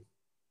 Got you.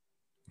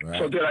 Right.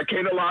 So then I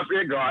came to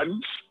Lafayette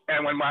Gardens,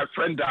 and when my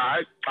friend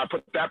died, I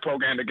put that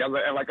program together.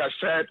 And like I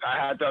said, I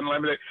had the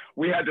unlimited.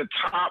 We had the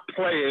top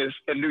players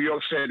in New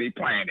York City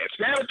playing it.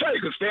 Stan will tell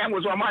you because Stan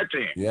was on my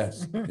team.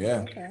 Yes.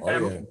 Yeah.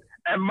 Okay.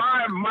 And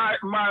my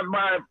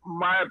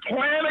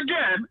plan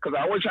again, because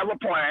I always have a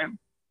plan,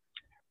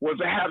 was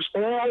to have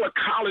all the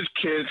college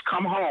kids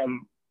come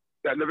home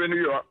that live in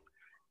New York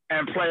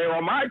and play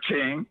on my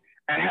team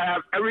and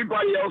have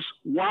everybody else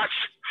watch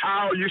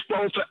how you're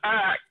supposed to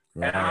act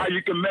and how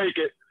you can make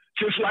it,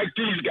 just like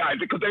these guys,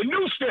 because they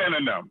knew Stan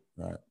and them.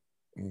 Right.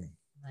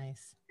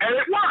 Nice. And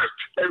it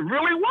worked. It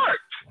really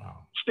worked.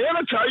 Wow. Stan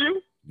will tell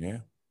you.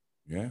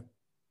 Yeah.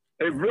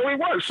 It really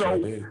worked.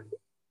 So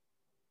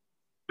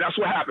that's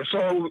what happened.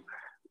 So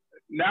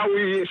now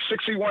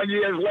 61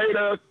 years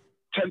later,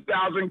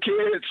 10,000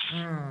 kids.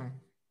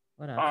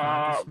 What an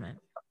accomplishment.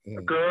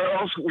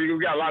 Girls, we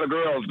got a lot of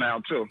girls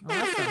now too.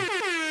 Awesome.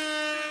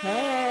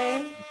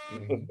 Hey.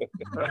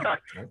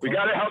 We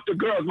gotta help the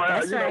girls,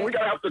 man. Right. We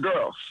gotta help the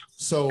girls.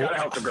 So gotta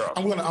help the girls.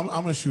 I'm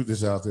gonna shoot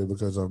this out there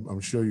because I'm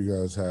sure you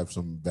guys have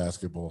some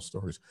basketball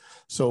stories.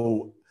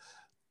 So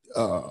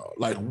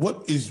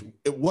what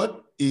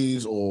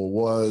is or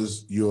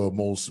was your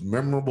most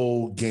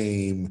memorable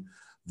game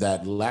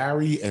that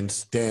Larry and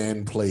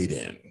Stan played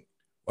in?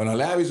 Well, now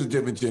Larry's a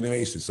different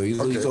generation, so he's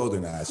older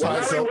now. So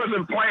Larry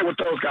wasn't playing with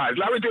those guys.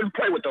 Larry didn't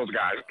play with those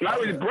guys.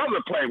 Larry's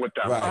brother played with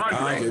them.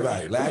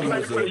 Andre. Larry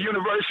played for the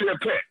University of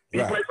Pitt. He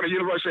played for the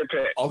University of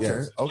Pitt.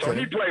 Okay. So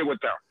he played with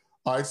them.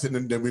 All right, so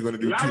then we're going to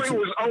do Larry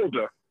was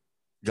older.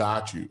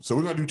 Got you. So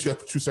we're going to do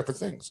two separate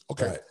things.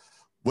 Okay. Right.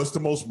 What's the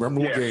most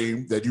memorable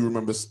game that you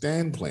remember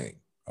Stan playing?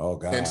 Oh,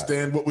 God. And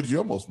Stan, what was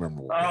your most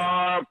memorable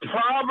game?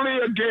 Probably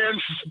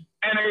against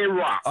N.A.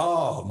 Rock.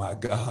 Oh, my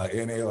God.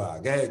 N.A.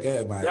 Rock. Go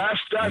ahead, Mike. That's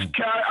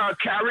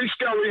Carrie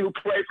Skelly, who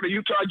played for the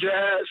Utah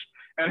Jazz,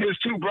 and his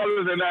two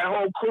brothers and that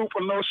whole crew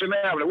from Notion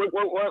Avenue. It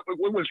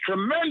was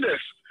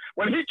tremendous.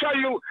 When he tell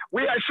you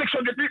we had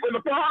 600 people in the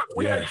park,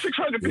 we had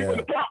 600 people in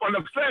the park on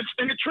the fence,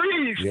 in the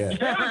trees.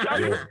 It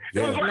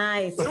was like,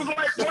 nice. It was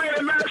like playing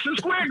in Madison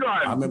Square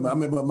Garden. I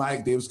remember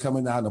Mike, they was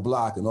coming down the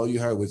block and all you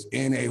heard was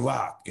N.A.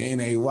 Rock,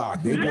 N.A.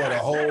 Rock. They brought a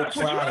whole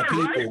crowd of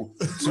people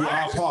to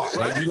our park.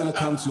 Like, you're going to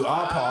come to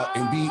our park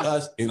and beat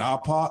us in our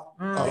park.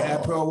 They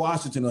had Pearl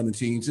Washington on the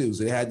team too.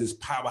 So they had this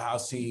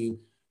powerhouse team.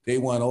 They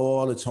won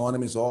all the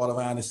tournaments all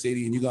around the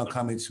city, and you're going to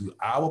come into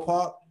our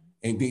park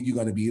and think you're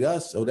going to beat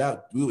us. So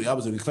that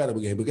was an incredible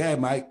game. But go ahead,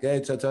 Mike. Go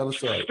ahead, tell the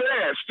story.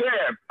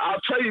 Stan, I'll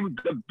tell you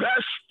the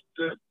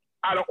best,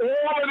 out of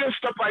all of this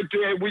stuff I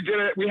did,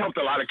 we helped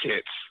a lot of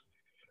kids.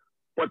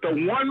 But the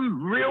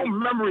one real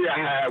memory I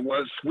had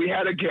was we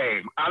had a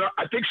game.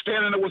 I think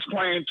Stan and I was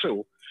playing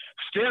too.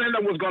 Stan and I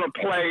was going to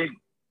play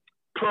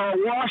Pearl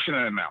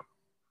Washington and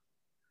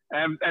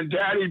them. And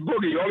Daddy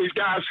Boogie, all these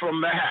guys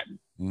from Manhattan.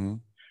 Mm-hmm.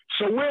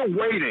 So we're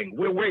waiting.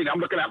 I'm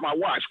looking at my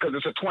watch because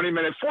it's a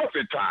 20-minute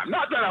forfeit time.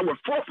 Not that I would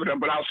forfeit them,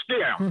 but I'll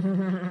scare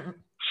them.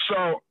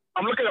 So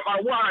I'm looking at my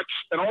watch,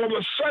 and all of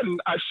a sudden,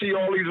 I see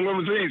all these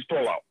limousines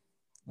pull up.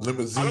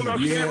 Limousines? I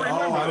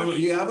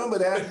remember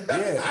that.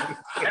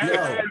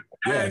 Yeah.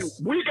 And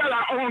we got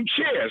our own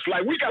chairs.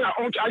 Like, we got our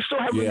own. I still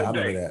have them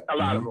today, a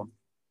lot of them.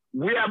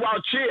 We have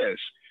our chairs.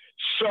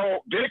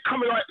 So they're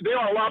coming, they're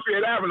on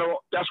Lafayette Avenue.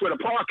 That's where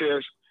the park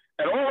is.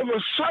 And all of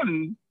a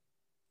sudden,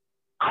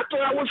 I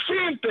thought I was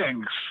seeing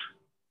things.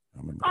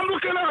 I'm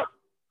looking up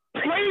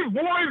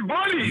Playboy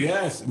Bunnies.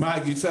 Yes,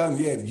 Mike, you're telling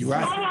me, you're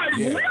right.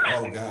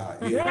 Oh, God.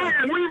 Yeah.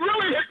 Man, we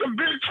really hit the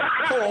big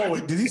time. Oh,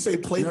 wait, did he say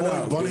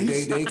Playboy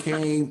Bunnies? They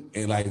came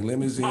in like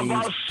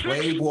limousines,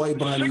 Playboy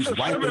Bunnies,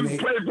 wiping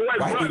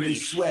their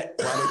sweat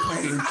while they're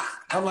playing.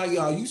 I'm like,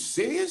 yo, are you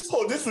serious?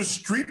 Oh, this was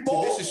street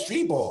ball? This is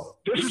street ball.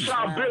 This is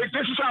how big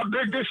this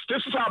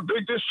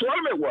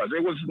tournament was.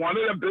 It was one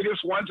of the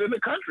biggest ones in the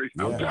country.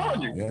 I'm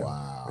telling you. Yeah.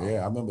 Wow.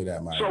 Yeah, I remember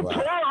that, Mike. So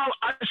Pearl,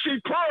 I say,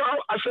 Pearl,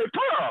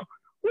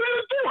 what are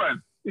you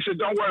doing? He said,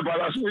 don't worry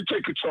about us. We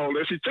take control of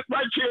this. He took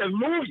my chairs,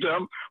 moved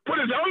them, put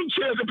his own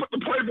chairs, and put the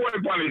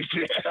Playboy Bunnies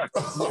there.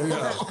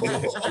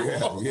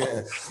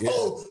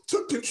 Oh,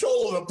 took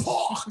control of the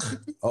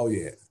park. Oh,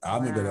 yeah. I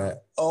remember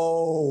that.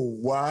 Oh,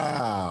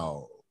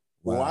 wow.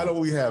 Why don't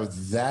we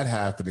have that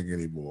happening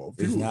anymore?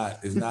 People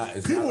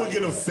would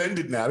get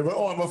offended now. They're like,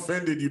 oh, I'm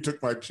offended you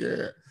took my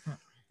chair.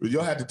 But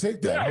y'all had to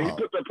take that. Yeah, he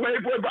took the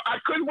Playboy, but I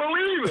couldn't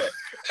believe it.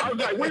 I was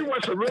like, we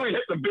must have really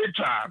hit the big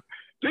time.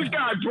 This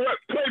guy brought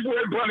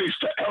Playboy Bunnies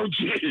to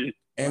LG.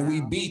 And we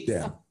beat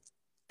them.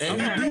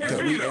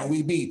 And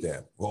we beat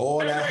them. With all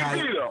that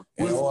hype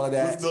and all of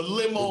that. With the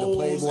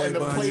limos and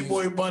the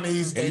Playboy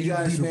Bunnies. And you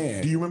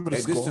understand, do you remember the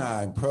at this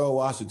time, Pearl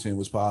Washington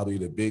was probably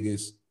the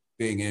biggest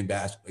thing in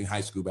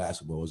high school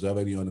basketball. It was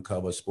already on the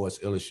cover of Sports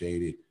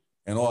Illustrated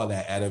and all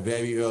that at a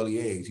very early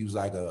age. He was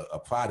like a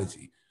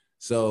prodigy.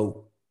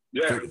 So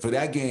for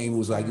that game, it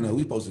was like,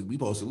 we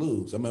supposed to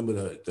lose. I remember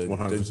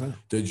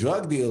the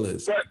drug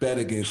dealers bet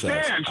against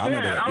us.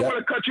 I want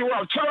to cut you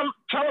off.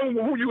 Tell them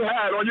who you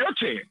had on your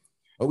team.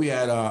 Well, we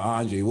had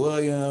Andre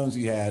Williams.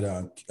 We had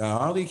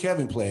only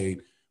Kevin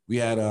played. We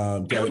had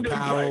Derek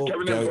Powell.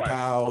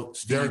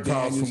 Derek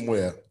Powell from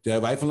where?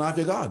 Right from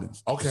Lafayette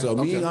Gardens. Okay. So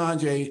me and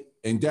Andre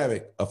and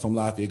Derek are from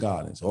Lafayette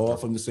Gardens, all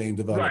from the same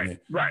development.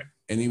 Right.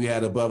 And then we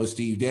had a brother,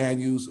 Steve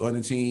Daniels, on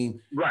the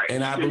team. Right.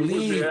 And I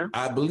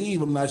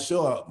believe, I'm not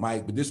sure,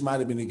 Mike, but this might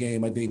have been the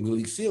game. I think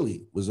Malik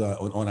Sealy was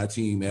on our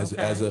team as a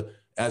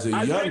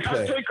young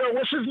player. I think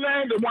what's his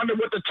name? The one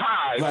with the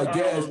tie. Like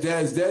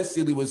Des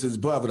Sealy was his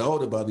brother, the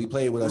older brother. He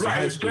played with us in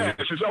high school. Des,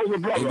 his older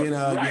brother. And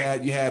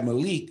then you had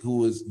Malik, who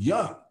was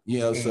young.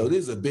 So this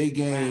is a big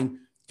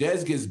game.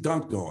 Des gets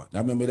dunked on. I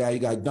remember that. He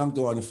got dunked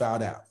on and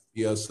fouled out.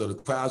 So the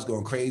crowd's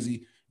going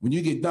crazy. When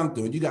you get dunked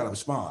on, you got to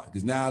respond,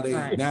 because now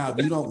if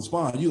you don't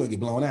respond, you're gonna get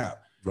blown out.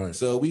 Right.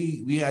 So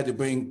we had to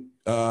bring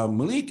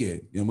Malik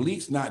in.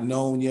 Malik's not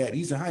known yet.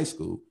 He's in high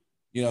school.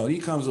 He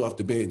comes off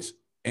the bench,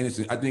 and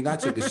I think I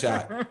took a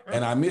shot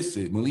and I missed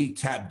it. Malik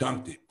tap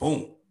dunked it.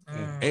 Boom.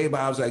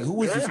 Everybody was like,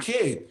 "Who is this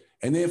kid?"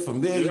 And then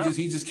from there,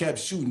 he just kept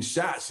shooting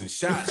shots. And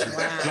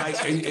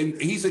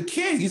he's a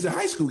kid. He's a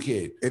high school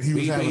kid. And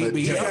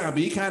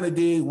he kind of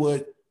did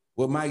what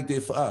Mike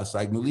did for us.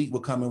 Like, Malik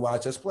would come and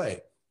watch us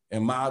play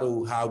and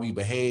model how we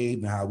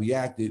behaved and how we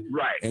acted.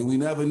 Right. And we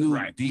never knew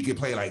he could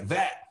play like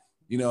that,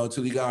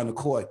 until he got on the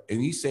court and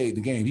he saved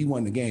the game. He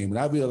won the game. And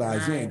I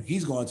realized then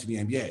he's going to the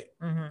NBA.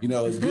 Mm-hmm.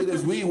 As good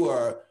as we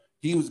were,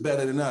 he was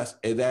better than us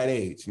at that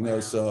age,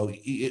 so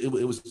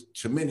it was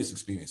tremendous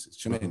experiences,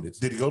 tremendous.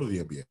 Did he go to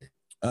the NBA?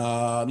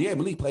 Yeah,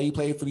 Malik played. He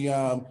played for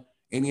the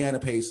Indiana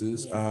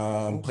Pacers,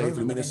 played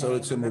for the Minnesota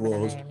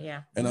Timberwolves,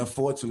 and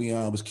unfortunately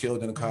was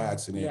killed in a car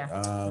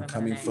accident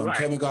coming from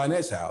Kevin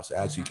Garnett's house,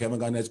 actually, Kevin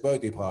Garnett's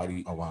birthday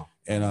party. Oh, wow.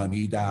 And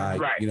he died,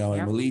 you know,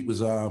 and Malik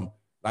was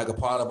like a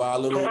part of our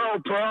little...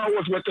 Pearl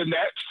was with the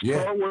Nets.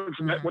 Yeah. Pearl was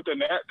with the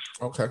Nets.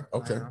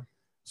 Okay.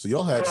 So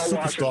y'all had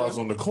superstars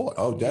on the court.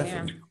 Oh,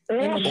 definitely.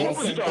 In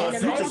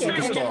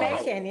the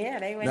making, yeah.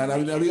 They went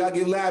now we gotta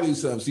give Larry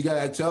something. So you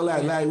gotta tell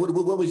Larry, what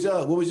was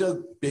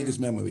your biggest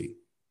memory?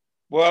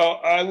 Well,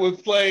 I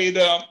was played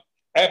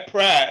at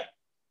Pratt,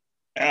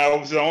 and I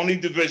was the only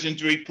Division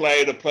III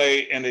player to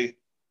play in the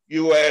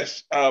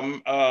U.S.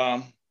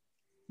 New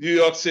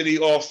York City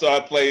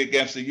All-Star play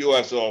against the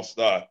U.S.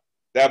 All-Star.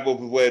 That was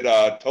with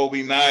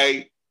Toby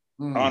Knight,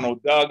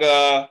 Arnold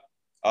Duggar,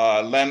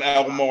 Len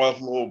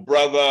Elmore's little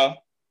brother,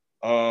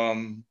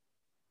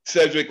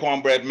 Cedric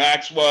Cornbread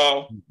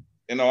Maxwell.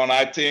 You know, on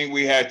our team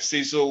we had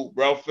Cecil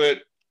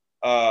Relford,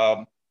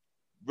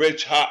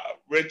 Rich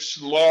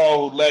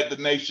Law, who led the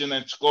nation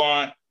in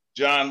scoring.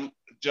 John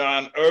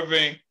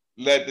Irving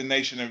led the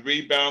nation in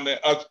rebounding.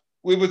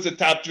 We was the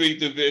top 3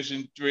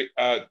 Division III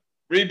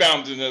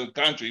rebounders in the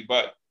country,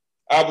 but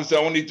I was the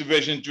only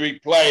Division III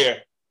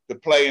player to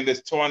play in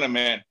this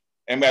tournament.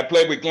 And I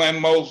played with Glenn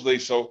Mosley.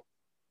 So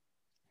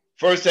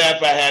first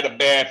half I had a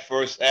bad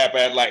first half. I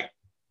had like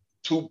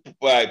 4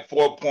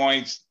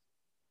 points,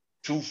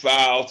 2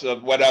 fouls, or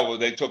whatever.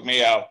 They took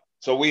me out.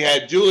 So we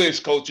had Julius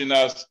coaching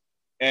us,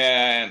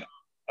 and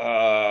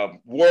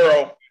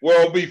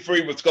World B.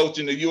 Free was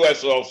coaching the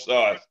U.S.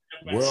 All-Stars.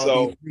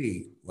 World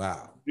B. Free,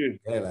 wow. Yeah.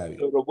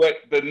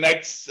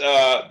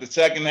 So the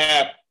second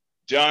half,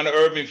 John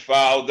Irving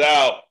fouled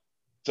out.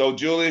 So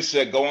Julius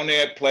said, go in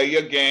there, play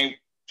your game,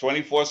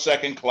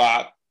 24-second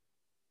clock.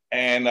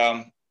 And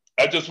I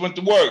just went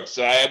to work.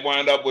 So I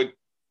wound up with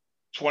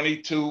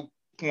 22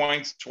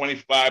 points,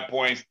 25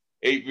 points,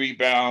 8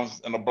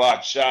 rebounds, and a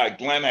block shot.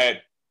 Glenn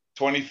had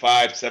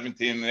 25,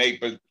 17, and 8.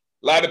 But a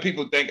lot of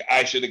people think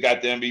I should have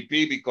got the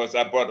MVP because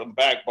I brought them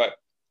back. But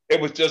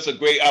it was just a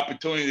great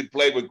opportunity to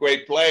play with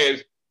great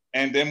players.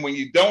 And then when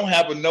you don't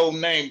have a no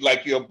name,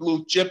 like you're a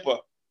blue chipper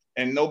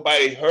and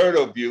nobody heard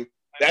of you,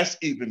 that's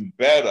even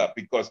better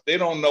because they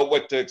don't know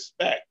what to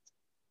expect.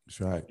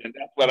 That's right. And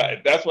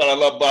that's what I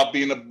love about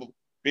being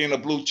a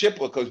blue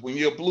chipper, because when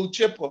you're a blue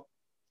chipper,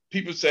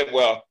 people say,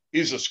 well,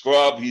 he's a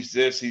scrub, he's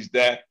this, he's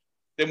that.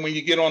 Then when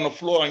you get on the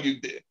floor and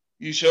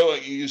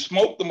you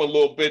smoke them a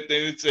little bit,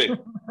 then it's say,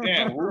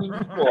 damn, who's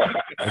the for?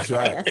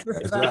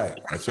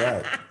 That's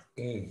right.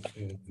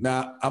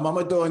 Now, I'm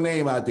gonna throw a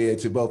name out there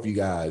to both you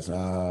guys.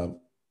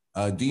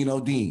 Dino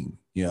Dean.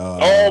 You know,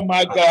 oh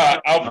my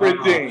God,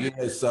 Alfred Dean.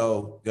 Yeah,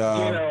 so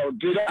can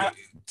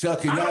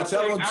y'all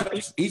tell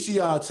each of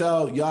y'all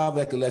tell y'all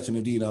recollection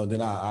of Dino,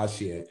 then I'll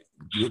share.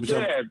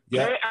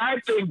 I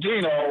think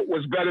Dino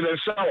was better than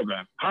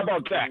Sullivan. How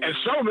about that? And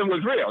Sullivan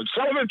was real.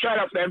 Sullivan tried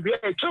out for the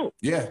NBA too.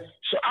 Yeah.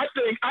 So I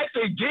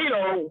think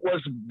Dino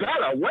was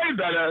better, way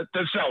better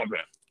than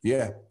Sullivan.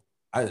 Yeah.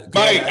 I think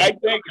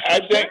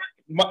that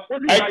 6'9",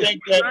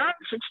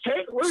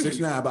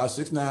 about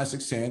 6'9",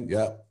 6'10",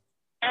 yeah.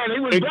 And he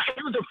was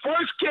the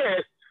first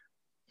kid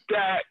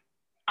that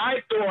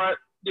I thought,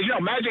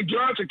 Magic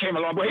Johnson came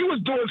along, but he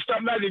was doing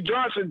stuff Magic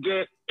Johnson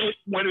did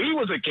when he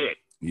was a kid.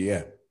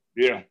 Yeah.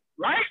 Yeah.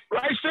 Right,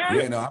 Sam?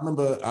 Yeah, no, I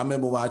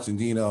remember watching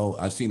Dino.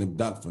 I seen him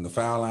dunk from the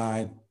foul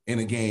line in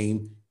a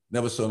game.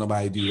 Never saw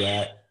nobody do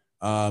that.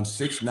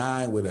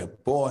 6'9" with a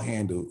ball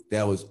handle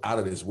that was out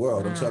of this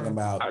world. I'm talking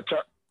about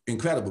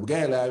incredible. Go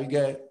ahead, Larry.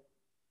 Go ahead.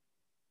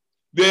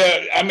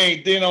 Yeah, I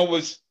mean, Dino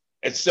was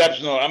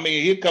exceptional. I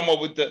mean, he'd come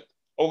over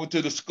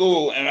to the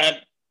school, and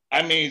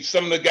I mean,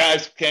 some of the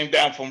guys came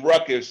down from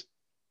Rutgers,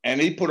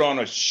 and he put on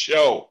a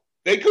show.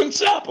 They couldn't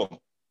stop him.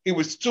 He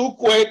was too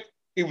quick.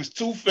 He was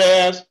too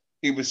fast.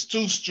 He was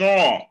too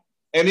strong.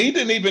 And he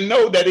didn't even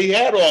know that he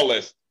had all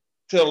this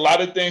till a lot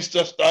of things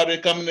just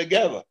started coming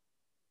together.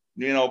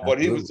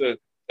 But he was an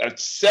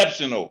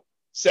exceptional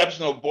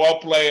ball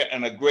player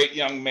and a great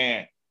young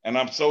man. And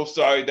I'm so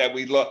sorry that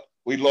we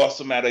lost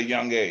him at a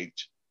young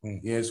age.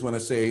 Yeah, I just want to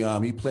say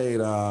he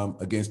played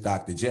against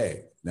Dr.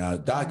 J. Now,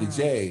 Dr.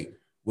 J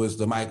was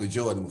the Michael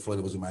Jordan before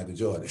there was a Michael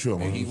Jordan. Sure.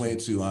 And he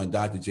went to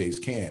Dr. J's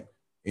camp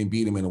and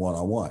beat him in a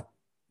one-on-one.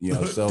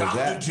 So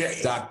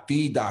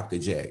Dr.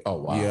 J.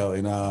 Oh, wow.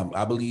 And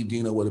I believe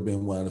Dino would have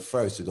been one of the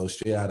first to go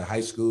straight out of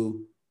high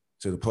school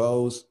to the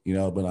pros,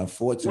 but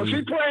unfortunately.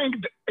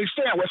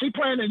 Was he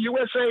playing in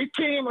USA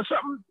team or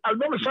something? I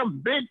remember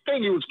some big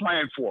thing he was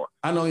playing for.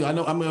 I know.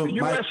 I mean,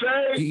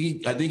 USA.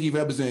 I think he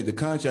represented the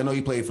country. I know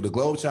he played for the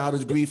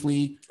Globetrotters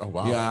briefly. Oh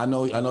wow. Yeah, I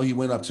know he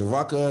went up to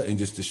Rucker and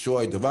just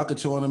destroyed the Rucker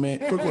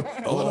tournament.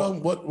 Hold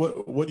on.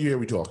 What year are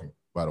we talking?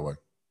 By the way,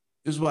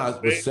 this was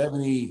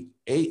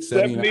 78,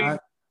 79.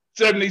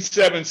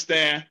 77,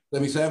 Stan.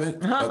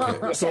 77.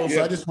 Okay. So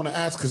I just want to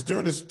ask, because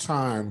during this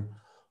time,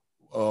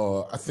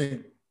 I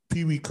think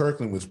Pee Wee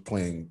Kirkland was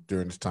playing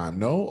during this time,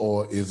 no?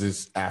 Or is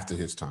this after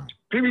his time?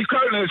 P.B.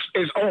 Curtin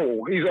is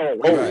old. He's old.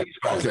 Right. He's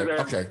older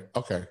than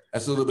Okay.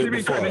 That's a little bit P.B.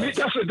 before Curtin. us.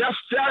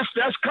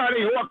 That's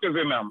Connie Hawkins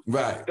in them.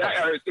 Right.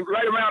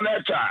 Right around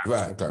that time.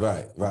 Right.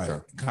 Okay. Right.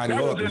 Okay. Connie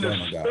That was Hawkins, in oh the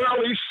my God.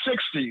 early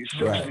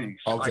 60s. Right.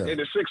 Like in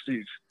the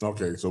 60s.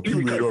 Okay. So P.B.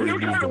 Pee-wee had already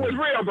Curtin moved was on.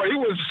 real, but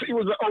he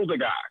was an older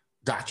guy.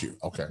 Got you.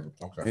 Okay.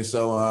 And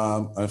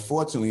so,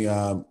 unfortunately,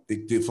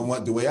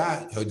 the way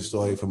I heard the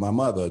story from my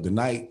mother, the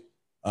night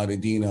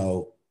that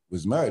Dino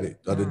was murdered,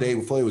 or the day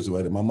before he was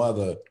murdered, my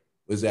mother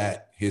was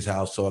at his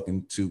house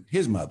talking to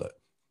his mother.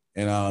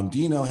 And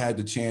Dino had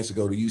the chance to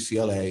go to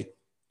UCLA,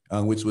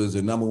 which was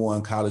the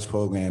 #1 college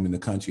program in the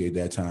country at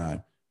that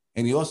time.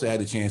 And he also had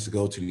the chance to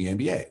go to the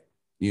NBA,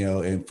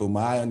 and from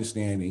my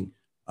understanding,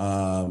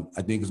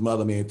 I think his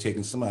mother may have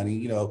taken some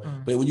money,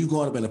 but when you're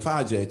going up in the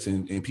projects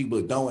and people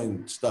are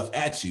throwing stuff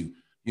at you,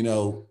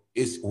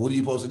 it's what are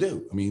you supposed to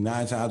do? I mean,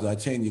 9 times out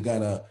of 10, you're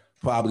gonna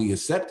probably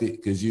accept it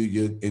because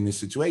you're in this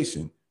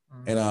situation.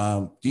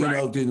 And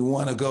Dino didn't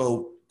want to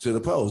go to the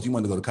pros. He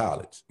wanted to go to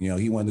college.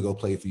 He wanted to go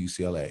play for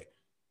UCLA.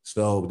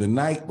 So the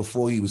night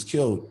before he was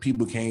killed,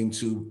 people came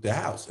to the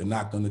house and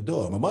knocked on the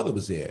door. My mother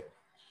was there.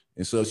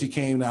 And so she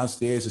came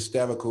downstairs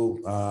hysterical.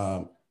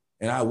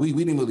 And we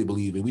didn't really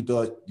believe it. We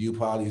thought you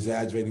probably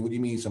exaggerating. What do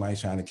you mean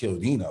somebody's trying to kill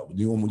Dino?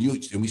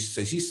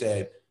 She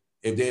said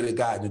if they'd have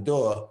gotten the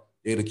door,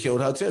 they'd have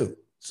killed her too.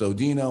 So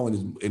Dino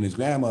and his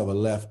grandmother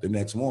left the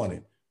next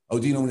morning. Oh,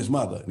 Dino and his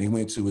mother. And they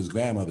went to his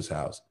grandmother's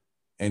house.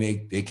 And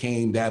they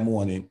came that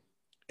morning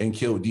and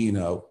killed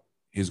Dino,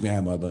 his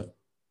grandmother,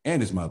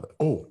 and his mother.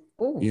 Oh.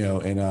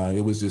 And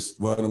it was just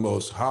one of the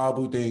most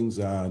horrible things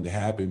that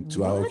happened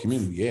to our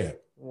community. Yeah.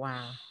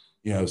 Wow.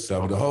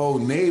 So the whole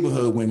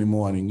neighborhood went in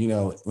mourning,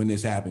 when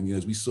this happened,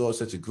 we saw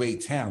such a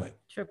great talent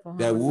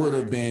that would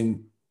have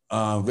been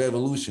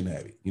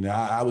revolutionary.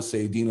 I would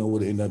say Dino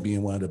would end up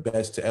being one of the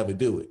best to ever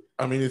do it.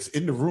 I mean, it's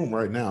in the room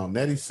right now.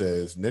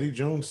 Nettie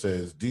Jones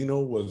says Dino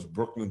was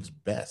Brooklyn's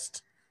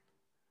best.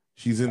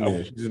 She's in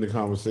there. She's in the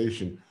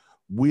conversation.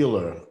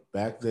 Wheeler,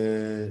 back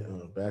then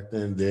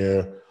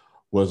there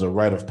was a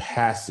rite of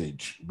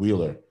passage.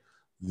 Wheeler,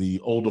 the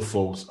older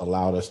folks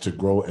allowed us to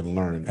grow and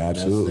learn.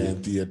 Absolutely. And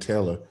Anthea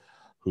Taylor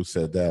who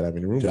said that. I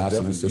mean, the room was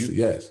definitely, sister,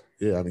 yes.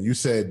 Yeah, I mean, you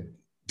said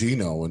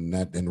Dino and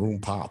the room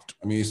popped.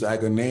 I mean, it's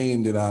like a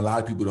name that a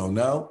lot of people don't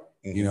know.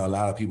 A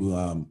lot of people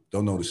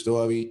don't know the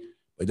story,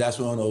 but that's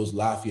one of those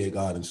Lafayette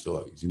Garden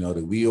stories,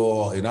 that we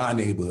all in our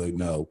neighborhood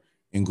know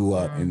and grew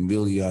up and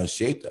really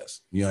shaped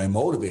us, and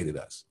motivated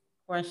us.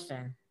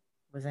 Question.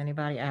 Was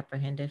anybody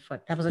apprehended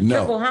for that? Was a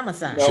triple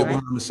homicide. Triple right?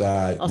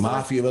 homicide,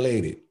 mafia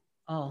related.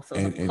 Oh, so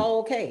it's a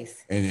cold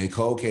case. And a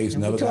cold case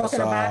never got solved. We're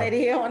talking about it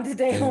here on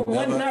today on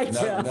One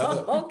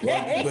Nycha.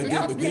 Okay.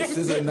 But this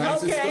is a nice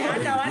story. I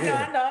know.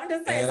 I'm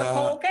just saying it's a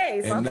cold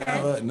case.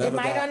 It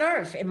might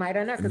unearth. It might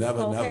unearth because it's a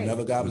cold case.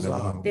 Never got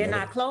resolved. They're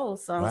not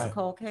closed, so it's a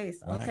cold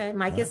case. Okay,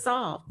 might get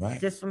solved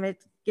just from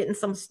it getting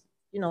some,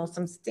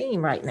 some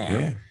steam right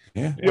now.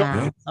 Yeah.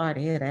 Wow. Sorry to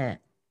hear that.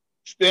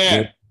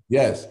 Stan.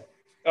 Yes.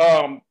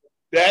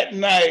 That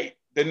night,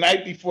 the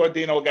night before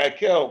Dino got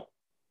killed,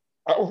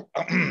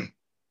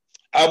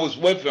 I was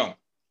with him.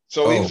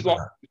 So I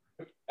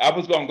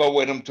was going to go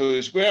with him to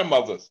his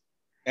grandmother's.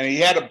 And he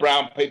had a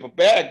brown paper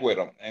bag with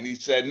him. And he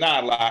said,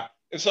 nah,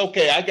 it's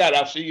okay.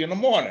 I'll see you in the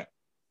morning.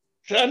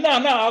 I said, no,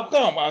 I'll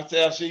come. I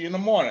said, I'll see you in the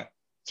morning.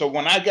 So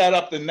when I got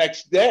up the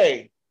next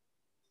day,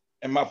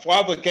 and my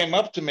father came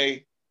up to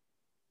me,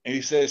 and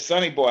he said,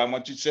 Sonny boy, I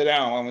want you to sit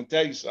down. I'm going to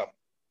tell you something.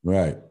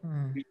 Right.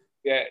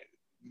 Yeah.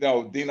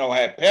 No, Dino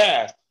had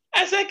passed.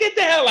 I said, get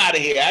the hell out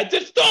of here. I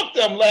just talked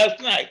to him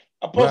last night.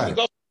 I'm supposed to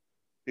go.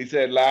 He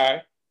said,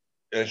 Larry,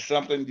 there's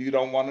something you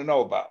don't want to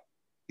know about.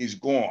 He's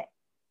gone.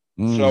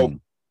 So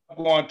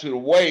I'm going to the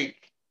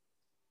wake,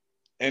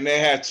 and they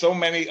had so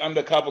many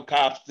undercover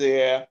cops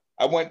there.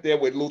 I went there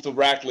with Luther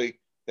Rackley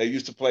that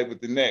used to play with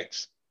the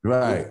Knicks.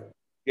 Right.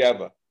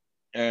 Together.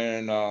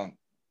 And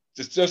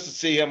just to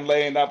see him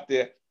laying up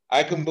there,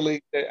 I couldn't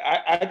believe that.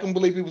 I couldn't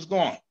believe he was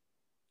gone.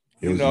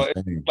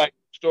 It's like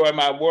destroying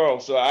my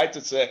world. So I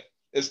just said,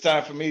 it's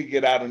time for me to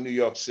get out of New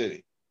York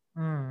City.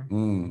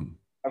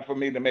 Time for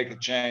me to make a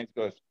change,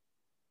 because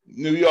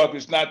New York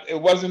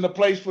it wasn't the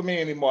place for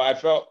me anymore. I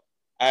felt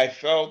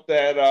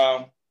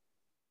that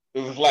it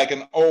was like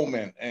an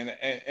omen,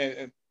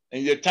 and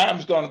your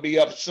time's going to be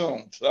up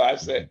soon. So I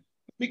said,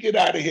 let me get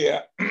out of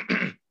here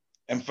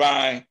and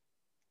find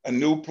a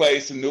new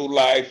place, a new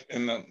life,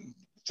 and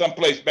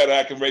someplace better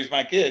I can raise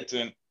my kids.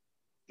 And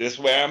this is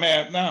where I'm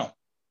at now.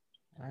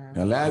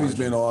 Now, Larry's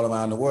been all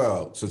around the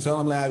world. So tell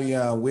him, Larry,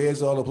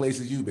 where's all the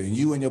places you've been?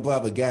 You and your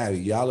brother, Gary,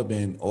 y'all have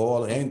been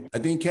and I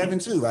think Kevin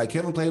too, right?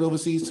 Kevin played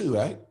overseas too,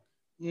 right?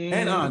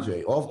 And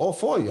Andre, all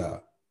 4 of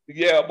y'all.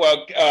 Yeah,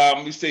 well,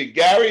 you see,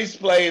 Gary's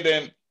played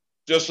in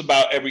just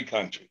about every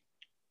country.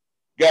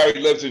 Gary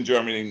lives in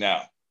Germany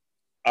now.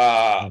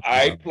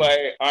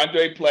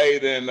 Andre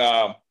played in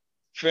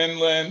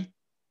Finland.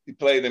 He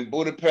played in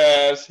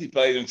Budapest. He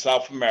played in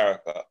South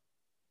America.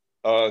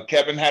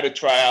 Kevin had a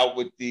tryout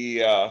with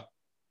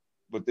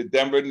the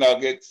Denver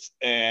Nuggets,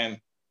 and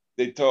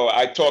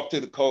I talked to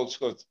the coach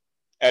because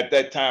at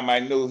that time, I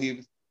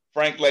knew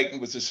Frank Layton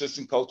was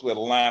assistant coach with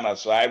Atlanta,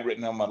 so I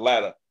written him a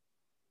letter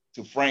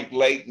to Frank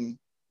Layton,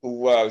 who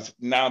was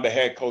now the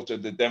head coach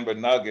of the Denver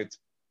Nuggets.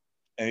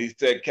 And he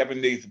said,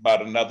 Kevin needs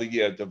about another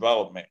year of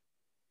development.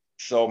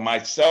 So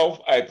myself,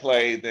 I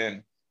played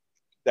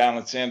down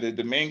in Santo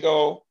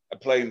Domingo. I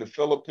played in the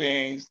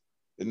Philippines,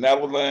 the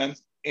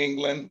Netherlands,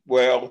 England,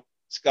 Wales,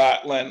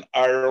 Scotland,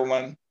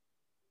 Ireland.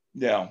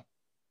 Yeah,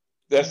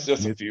 that's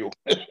just a few.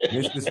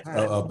 It's just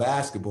a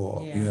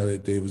basketball, you know,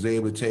 that they was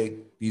able to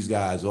take these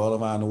guys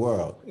all around the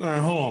world. All right,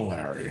 hold on,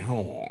 Larry.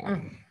 Hold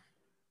on.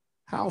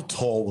 How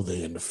tall were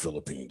they in the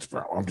Philippines,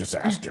 bro? I'm just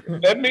asking.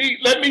 Let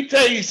me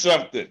tell you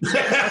something.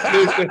 Let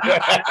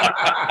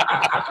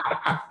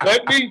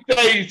me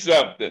tell you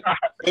something.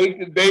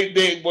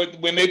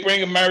 When they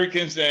bring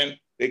Americans in,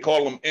 they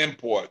call them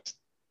imports.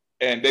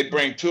 And they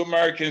bring 2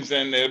 Americans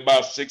in, they're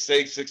about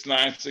 6'8", 6'9",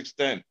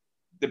 6'10",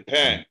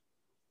 depend.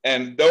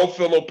 And those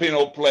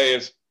Filipino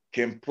players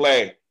can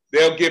play.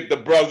 They'll give the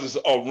brothers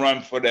a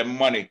run for their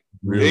money.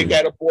 Really? They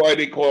got a boy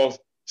they call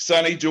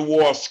Sonny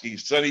Jaworski,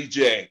 Sonny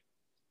J.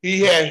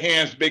 He had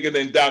hands bigger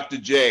than Dr.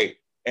 J,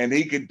 and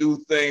he could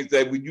do things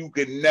that you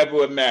could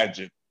never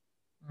imagine.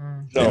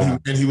 So,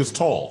 and he was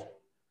tall.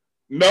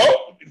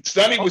 No,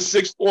 Sonny was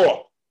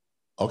 6'4".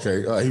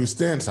 Okay, he was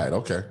stand side.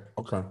 Okay.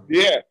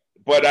 Yeah,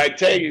 but I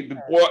tell you,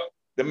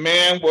 the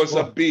man was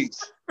a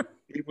beast.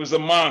 He was a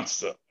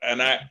monster.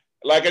 And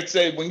like I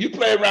said, when you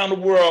play around the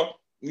world,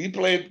 you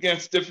play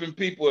against different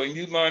people and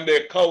you learn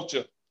their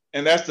culture,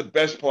 and that's the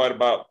best part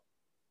about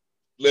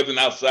living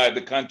outside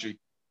the country,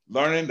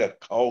 learning the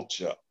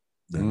culture,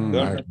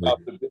 learning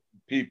about the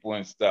different people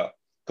and stuff.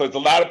 Because a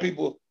lot of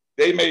people,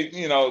 they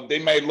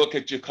may look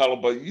at your color,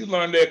 but you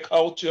learn their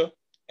culture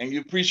and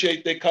you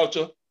appreciate their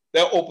culture,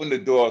 they'll open the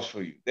doors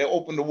for you. They'll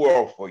open the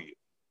world for you.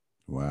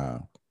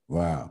 Wow.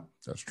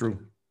 That's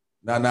true.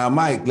 Now,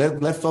 Mike,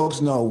 let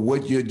folks know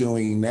what you're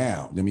doing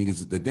now. I mean,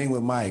 because the thing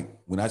with Mike,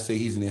 when I say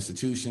he's an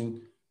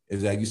institution,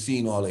 is that you've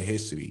seen all the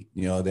history,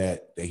 you know,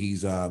 that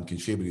he's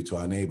contributed to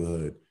our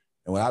neighborhood.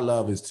 And what I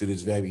love is to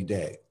this very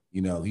day,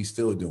 you know, he's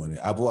still doing it.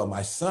 I brought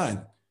my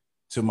son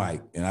to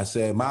Mike and I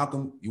said,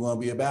 Malcolm, you want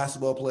to be a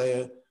basketball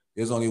player?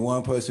 There's only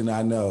one person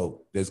I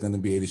know that's going to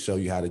be able to show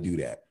you how to do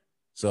that.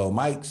 So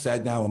Mike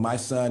sat down with my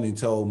son and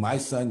told my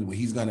son what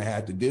he's going to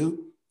have to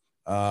do.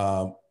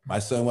 My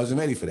son wasn't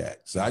ready for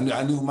that. So I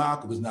knew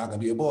Malcolm was not going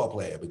to be a ball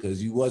player because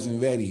he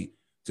wasn't ready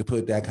to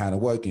put that kind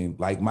of work in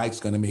like Mike's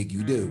going to make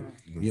you do.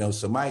 You know,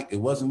 so Mike, it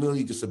wasn't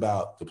really just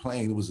about the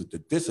playing, it was the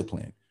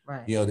discipline,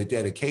 you know, the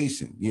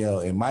dedication, you know,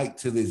 and Mike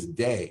to this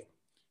day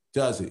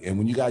does it. And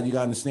when you got to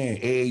understand,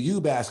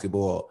 AAU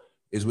basketball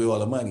is where all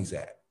the money's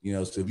at, you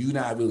know, so if you're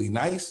not really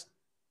nice,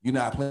 you're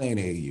not playing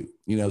AAU,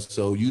 you know,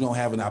 so you don't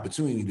have an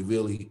opportunity to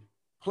really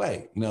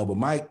play, you know, but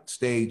Mike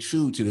stayed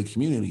true to the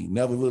community,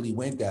 never really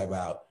went that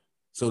route.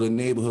 So the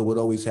neighborhood would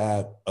always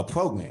have a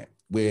program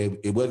where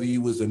whether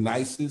you was the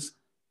nicest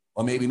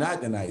or maybe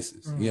not the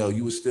nicest, you know,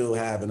 you would still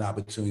have an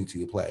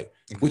opportunity to play,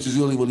 which is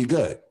really, really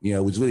good. You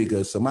know, it was really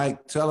good. So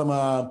Mike, tell him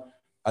how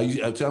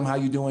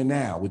you doing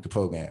now with the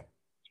program.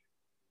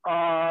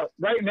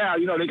 Right now,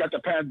 you know, they got the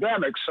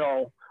pandemic.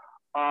 So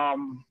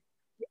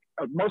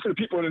most of the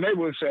people in the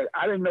neighborhood said,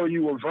 I didn't know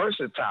you were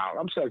versatile.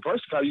 I'm saying,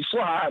 versatile? You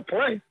saw how I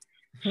play.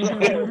 So,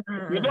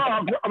 you know,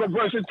 I'm a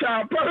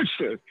versatile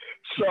person.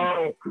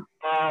 So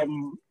I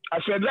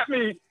said, let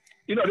me,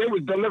 you know, they were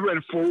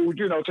delivering food,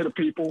 you know, to the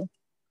people.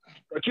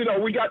 But, you know,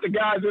 we got the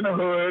guys in the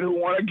hood who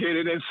want to get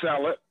it and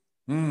sell it.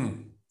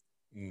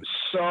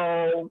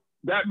 So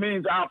that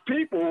means our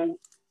people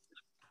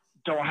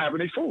don't have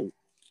any food.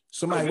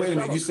 So Mike, wait a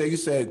minute. You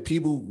said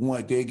people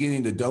they're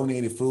getting the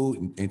donated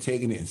food and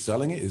taking it and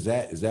selling it. Is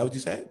that what you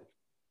said?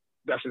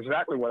 That's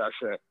exactly what I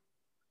said.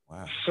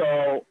 Wow.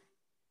 So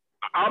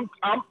I'm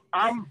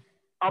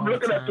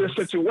looking at this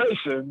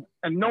situation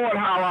and knowing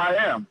how I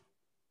am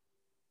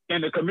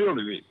in the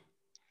community.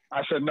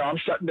 I said, no, I'm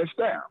shutting this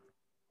down.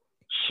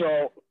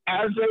 So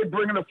as they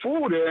bringing the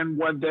food in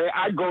one day,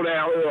 I go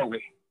down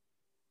early.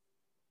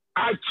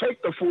 I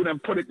take the food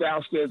and put it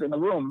downstairs in the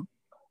room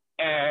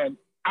and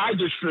I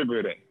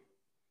distribute it.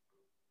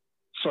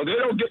 So they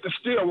don't get to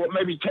steal what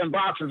maybe 10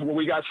 boxes when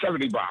we got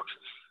 70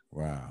 boxes.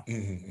 Wow.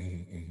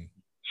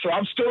 So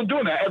I'm still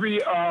doing that.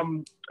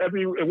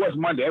 It was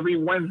Monday. Every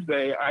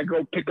Wednesday, I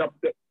go pick up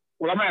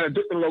I'm at a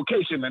different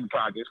location in the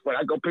projects, but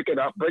I go pick it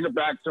up, bring it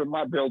back to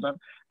my building,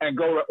 and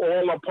go to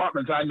all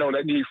apartments I know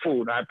that need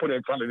food. I put it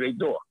in front of their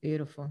door.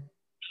 Beautiful.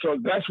 So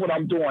that's what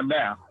I'm doing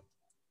now.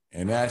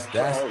 And that's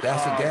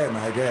a game,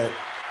 I get.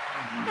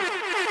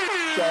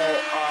 So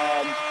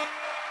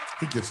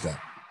he gets that.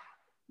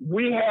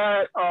 We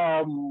had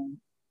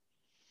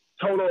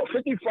total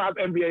 55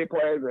 NBA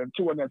players and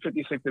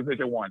 256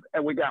 Division I.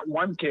 And we got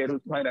one kid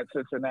who's playing at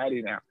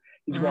Cincinnati now.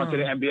 He's going to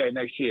the NBA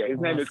next year. His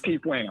name is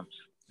Keith Williams.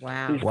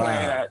 Wow. He's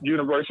playing at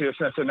University of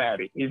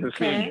Cincinnati. He's a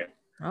senior.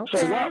 Okay.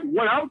 So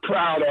what I'm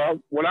proud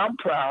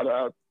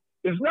of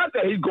is not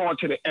that he's going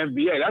to the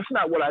NBA. That's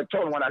not what I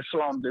told him when I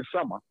saw him this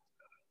summer.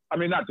 I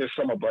mean, not this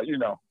summer, but, you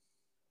know,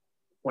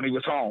 when he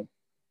was home.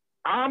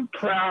 I'm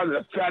proud of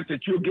the fact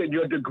that you're getting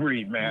your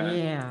degree, man.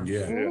 Yeah.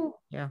 Yeah. Ooh,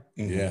 yeah.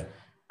 Yeah.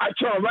 I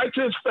told him right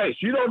to his face,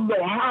 you don't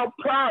know how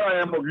proud I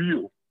am of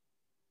you.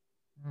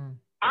 Mm.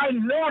 I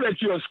know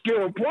that you're a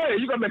skilled player.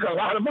 You're going to make a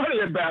lot of money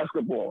in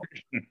basketball.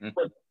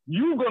 But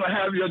you're going to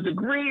have your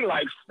degree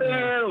like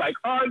Stan, like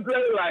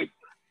Andre, like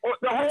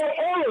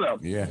all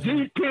of them. Yeah.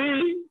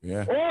 GP,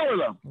 Yeah. all of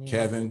them. Yeah.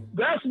 Kevin.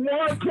 That's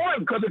more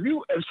important because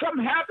if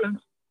something happens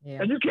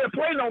Yeah. and you can't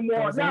play no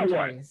more, Those now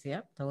what? injuries.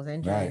 Yep. Those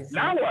injuries.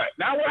 Now what?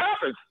 Now what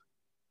happens?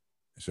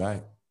 That's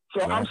right. So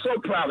That's I'm right.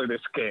 so proud of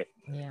this kid.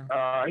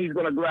 Yeah. He's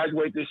going to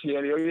graduate this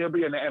year. He'll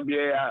be in the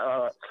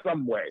NBA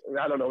some way.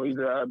 I don't know. He's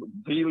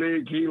D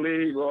League, G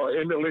League, or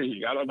in the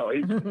league. I don't know.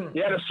 He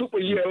had a super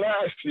year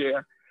last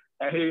year,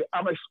 and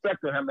I'm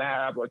expecting him to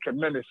have a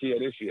tremendous year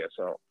this year.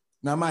 So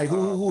Now, Mike,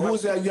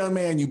 who's that young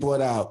man you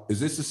brought out? Is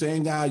this the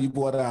same guy you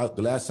brought out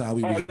the last time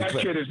we? Oh, that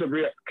kid is the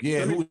real.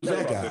 Yeah, who's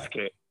that guy? This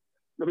kid.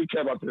 Let me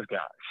tell you about this guy.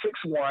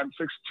 6'1",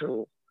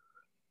 6'2".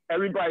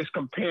 Everybody's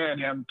comparing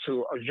him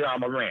to a Ja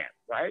Morant,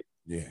 right?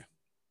 Yeah.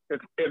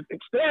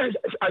 It's there.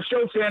 I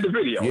showed Stan the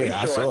video. Yeah,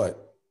 I saw it.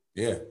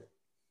 Yeah.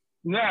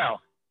 Now,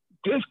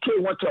 this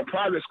kid went to a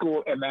private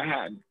school in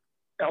Manhattan,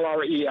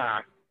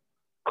 LREI,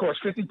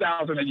 costs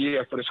 $50,000 a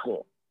year for the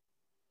school.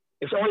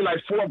 It's only like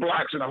 4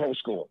 blocks in the whole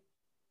school.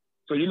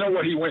 So you know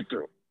what he went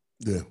through.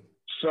 Yeah.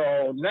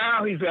 So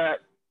now he's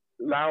at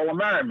Loyola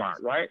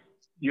Marymount, right?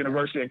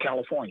 University in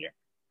California.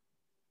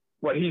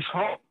 But he's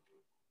home,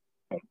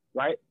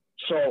 right?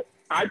 So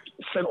I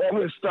sent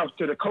all his stuff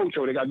to the coach,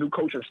 or they got new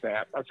coaching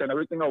staff. I sent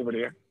everything over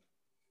there.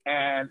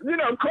 And,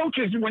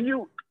 coaches,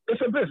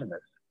 it's a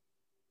business.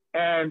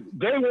 And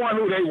they want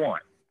who they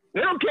want.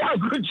 They don't care how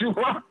good you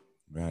are.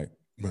 Right.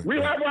 We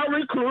have our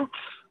recruits.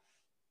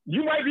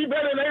 You might be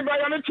better than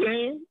everybody on the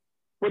team,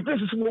 but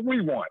this is what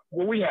we want,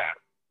 what we have.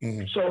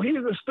 Mm-hmm. So he's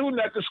a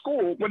student at the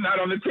school, but not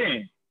on the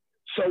team.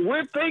 So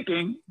we're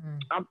thinking,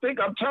 I'm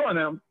telling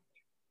him,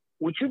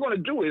 what you're going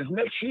to do is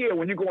next year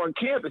when you go on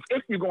campus,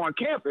 if you go on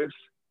campus,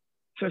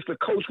 since the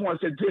coach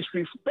wants to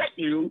disrespect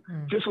you,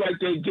 just like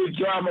they did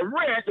Ja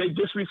Morant, they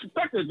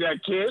disrespected that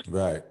kid.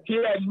 Right. He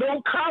had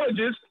no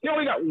colleges. He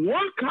only got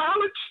one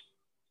college.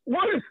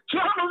 What is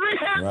Ja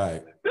Morant?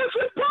 Right. This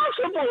is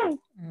impossible.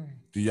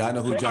 Do y'all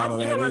know who Ja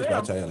Morant is?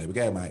 I'll tell you later.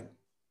 Go ahead, Mike.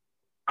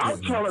 I'm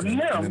telling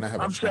him,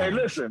 I'm saying,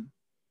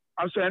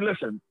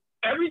 listen,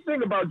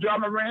 everything about Ja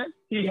Morant,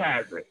 he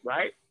has it,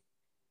 right?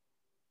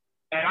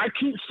 And I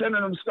keep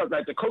sending him stuff,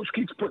 like the coach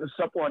keeps putting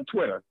stuff on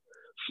Twitter,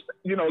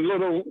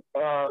 little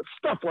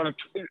stuff on it,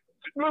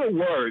 little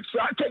words. So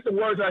I take the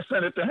words, I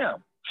send it to him.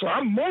 So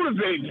I'm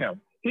motivating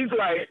him. He's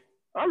like,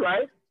 all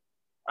right,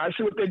 I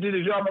see what they did to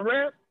Ja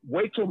Morant.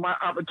 Wait till my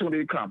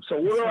opportunity comes. So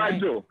what do I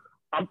do?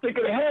 I'm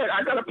thinking ahead.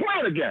 I got a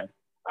plan again.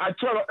 I'm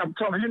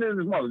telling him and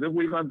his mother, this is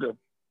what he's going to do.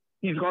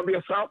 He's going to be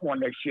a sophomore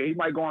next year. He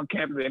might go on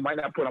campus. They might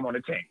not put him on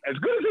the team. As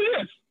good as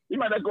he is, he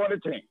might not go on the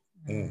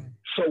team.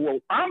 So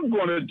what I'm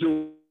going to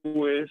do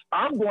is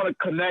I'm going to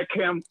connect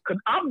him.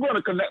 I'm going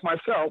to connect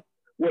myself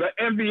with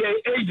an NBA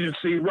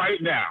agency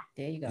right now.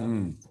 There you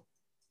go.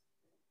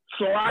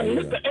 So I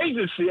hit the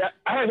agency.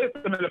 I had hit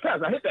them in the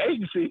past. I hit the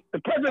agency. The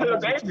president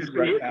of the agency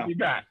hits me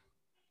back.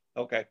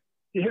 Okay.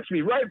 He hits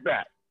me right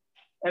back.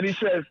 And he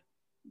says,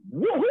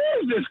 who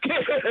is this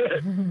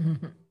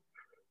kid?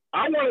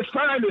 I want to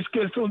sign this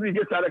kid as soon as he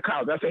gets out of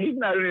college. I said, he's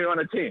not even on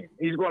the team.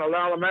 He's going to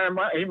allow him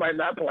to he might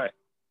not play.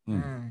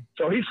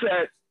 So he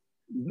said,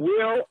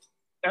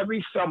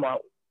 every summer,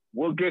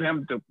 we'll get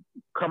him to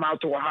come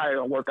out to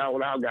Ohio and work out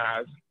with our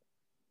guys.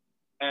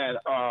 And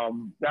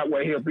that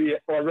way he'll be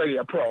already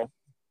a pro.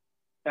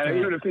 And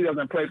even if he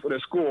doesn't play for the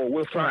school,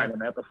 we'll sign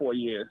him after 4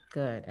 years.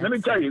 Good. Let me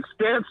tell you,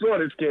 Stan saw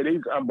this kid. He's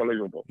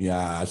unbelievable.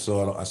 Yeah, I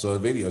saw the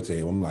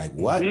videotape. I'm like,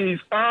 what? He's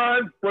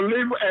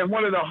unbelievable. And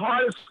one of the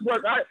hardest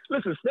work.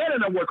 Listen, Stan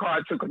didn't work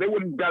hard too, because they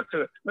wouldn't got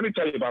to. Let me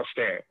tell you about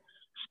Stan.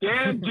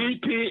 Stan,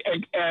 GP,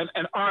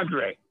 and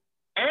Andre.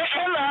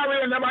 And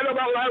Larry, and them. I know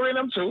about Larry and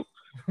them too.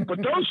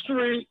 But those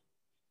three,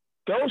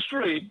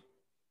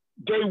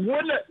 they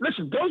wouldn't.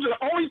 Listen, those are the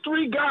only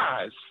 3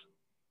 guys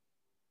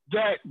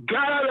that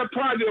got out of the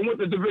project and went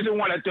to Division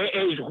I at their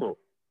age group.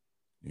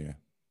 Yeah.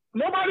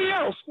 Nobody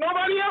else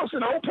in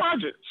the whole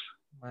projects.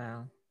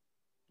 Wow.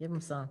 Give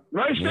them some.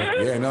 Right,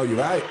 Stan? Yeah, no, you're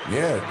right.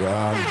 Yeah.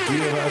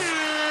 3 of us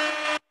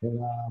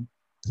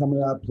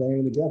coming up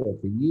playing together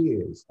for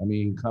years. I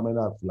mean, coming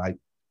up like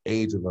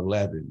age of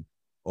 11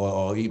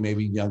 or even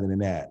maybe younger than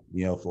that,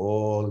 for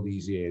all of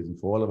these years, and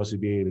for all of us to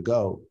be able to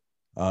go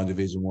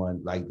Division I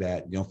like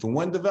that, for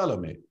one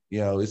development.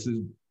 This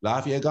is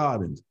Lafayette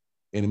Gardens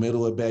in the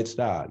middle of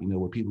Bed-Stuy,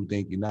 where people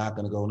think you're not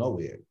going to go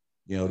nowhere.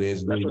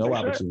 There's really no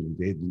opportunity.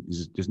 They're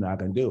just not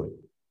going to do it.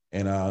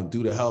 And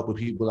through the help of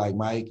people like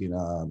Mike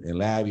and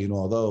Larry and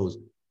all those,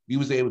 we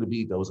was able to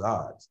beat those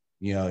odds,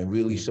 and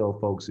really show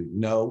folks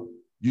that,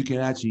 you can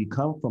actually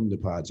come from the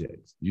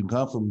projects. You can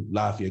come from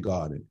Lafayette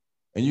Garden,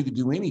 and you can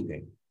do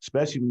anything,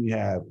 especially when you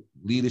have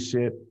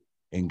leadership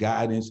and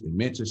guidance and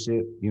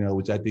mentorship,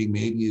 which I think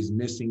maybe is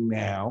missing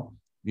now.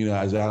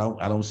 As I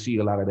don't see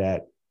a lot of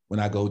that when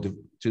I go to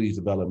these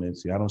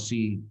developments. I don't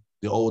see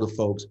the older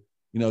folks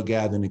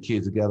gathering the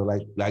kids together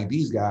like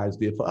these guys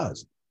did for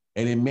us.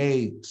 And it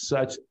made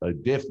such a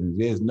difference.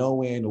 There's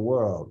nowhere in the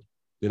world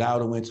that I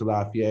would have went to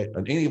Lafayette,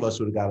 or any of us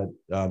would have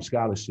got a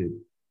scholarship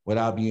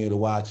without being able to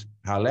watch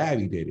how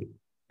Larry did it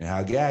and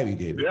how Gary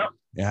did it. Yep.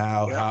 And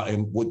how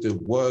and what the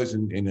words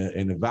and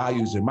the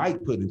values that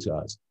Mike put into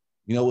us.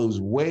 It was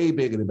way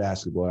bigger than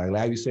basketball. Like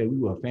Larry said, we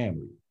were a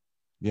family.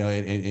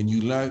 And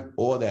you learned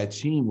all that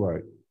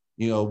teamwork,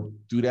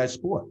 through that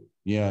sport.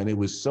 And it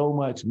was so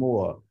much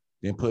more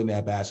than putting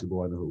that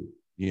basketball in the hoop.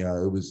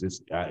 It was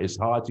just, it's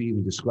hard to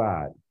even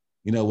describe,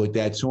 what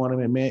that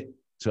tournament meant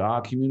to our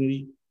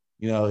community.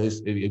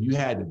 If you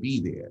had to be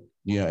there,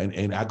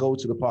 and I go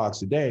to the parks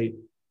today,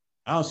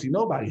 I don't see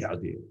nobody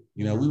out there.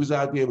 We was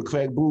out there with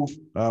Craig Booth,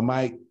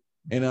 Mike,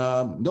 and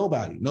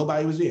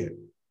nobody was there.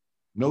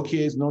 No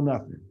kids, no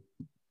nothing.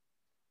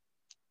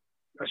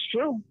 That's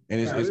true. And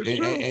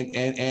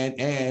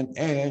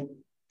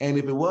and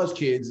if it was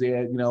kids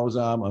there, it was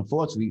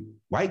unfortunately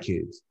white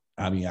kids.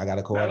 I mean, I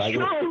gotta call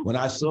it. When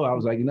I saw, I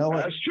was like, you know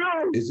what? That's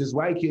true. It's just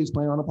white kids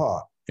playing on the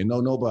park, and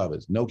no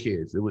brothers, no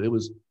kids. It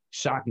was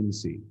shocking to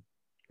see.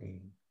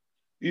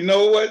 You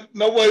know what?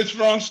 Know what's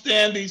wrong,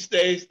 Stan, these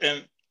days,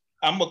 and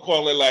I'm gonna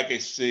call it like I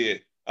see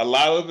it. A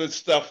lot of the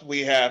stuff we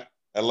have,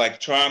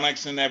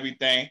 electronics and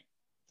everything,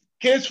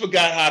 kids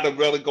forgot how to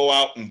really go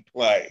out and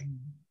play.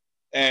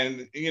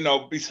 And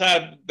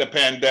besides the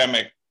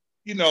pandemic,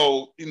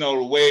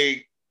 the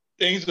way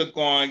things are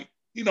going,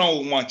 you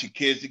don't want your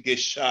kids to get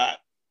shot.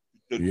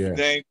 The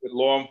thing with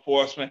law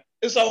enforcement,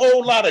 it's a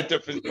whole lot of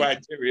different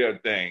criteria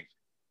of things.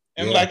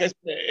 And like I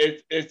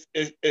said,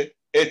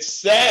 it's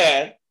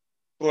sad,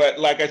 but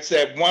like I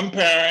said, one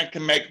parent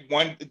can make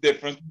one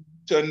difference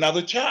to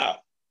another child.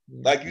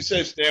 Like you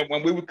said, Stan,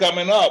 when we were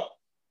coming up,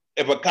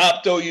 if a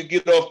cop told you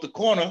get off the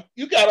corner,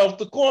 you got off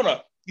the corner.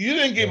 You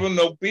didn't give him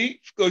no beef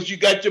because you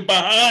got your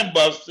behind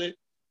busted.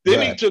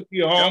 Then he took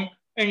you home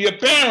and your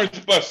parents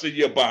busted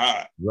your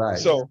behind. Right.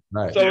 So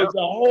it's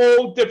a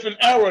whole different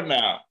era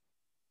now.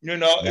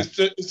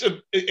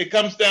 It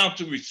comes down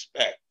to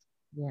respect.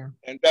 Yeah.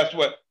 And that's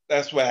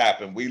what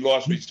happened. We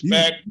lost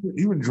respect.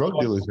 Even drug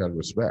dealers had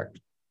respect.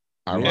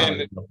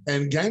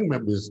 And gang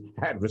members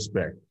had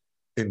respect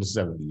in the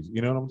 70s.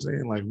 You know what I'm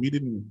saying? Like we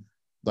didn't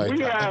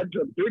we had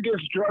the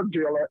biggest drug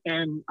dealer,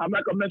 and I'm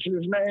not gonna mention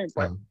his name,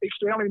 but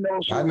Stanley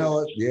knows who. I know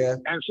it, yeah.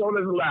 And so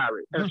does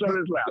Larry.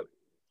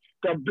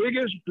 The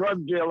biggest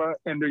drug dealer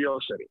in New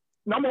York City.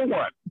 Number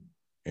one.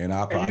 In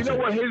our and you know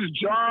what his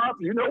job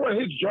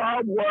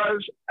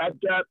was at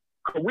that,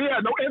 we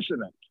had no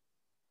incident.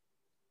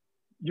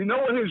 You know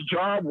what his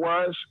job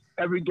was?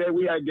 Every day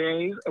we had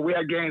games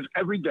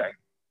every day,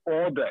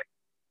 all day.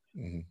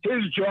 Mm-hmm.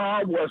 His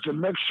job was to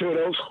make sure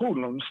those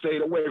hoodlums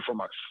stayed away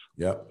from us.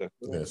 Yep. That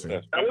was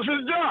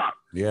his job.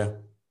 Yeah.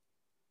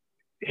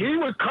 He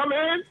would come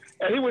in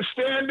and he would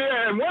stand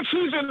there, and once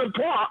he's in the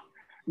park,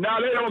 now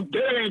they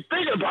ain't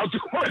thinking about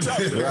doing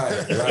nothing.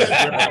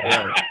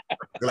 Right.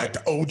 Like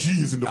the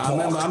OGs in the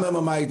park. I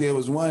remember, Mike, there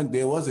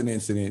was an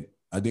incident.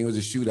 I think it was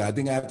a shootout. I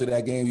think after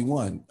that game we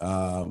won,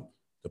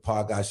 the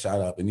park got shot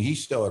up and he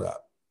showed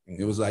up.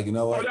 It was like, you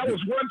know what? Oh, that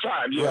was one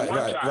time. Yeah,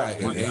 right.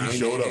 And he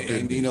showed up.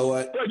 And you know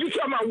what? Well, you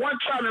talking about one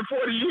time in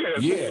 40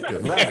 years. Yeah,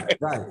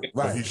 right.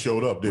 But he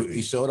showed up, didn't he?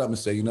 He showed up and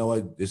said, you know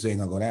what? This ain't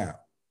gonna go down.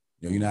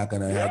 You're not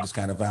gonna have this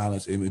kind of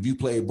violence. If you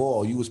play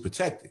ball, you was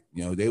protected.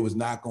 They was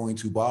not going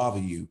to bother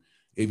you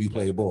if you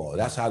play ball.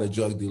 That's how the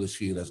drug dealers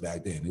treated us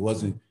back then. It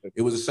was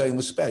the same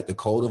respect, the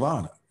code of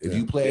honor. If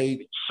you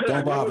played,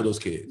 don't bother those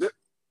kids.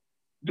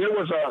 There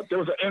was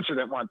an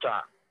incident one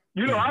time.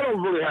 I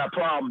don't really have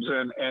problems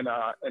in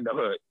the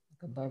hood.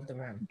 Above the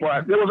rim.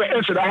 But there was an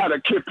incident. I had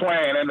a kid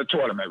playing in the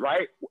tournament,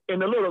 right? In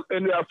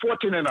the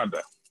 14 and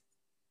under.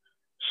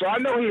 So I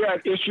know he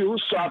had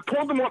issues. So I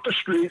pulled him off the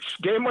streets,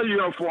 gave him a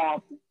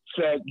uniform,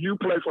 said, "You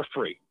play for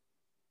free."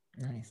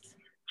 Nice.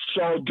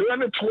 So during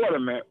the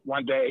tournament,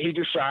 one day he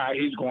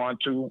decided he's going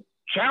to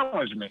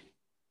challenge me.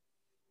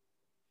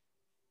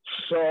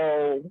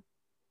 So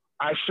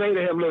I say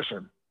to him,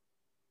 "Listen,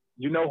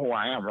 you know who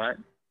I am, right?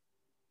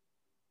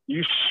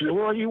 You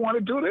sure you want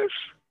to do this?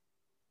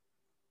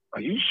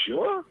 Are you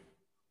sure?"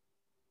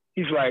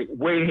 He's like,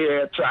 "Wait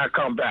here till I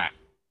come back."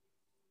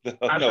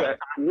 I said,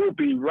 "I will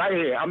be right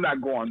here. I'm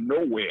not going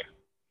nowhere."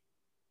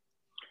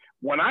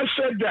 When I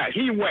said that,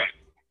 he went.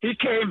 He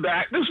came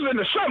back. This was in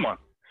the summer.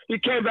 He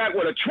came back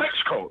with a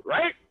trench coat,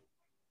 right?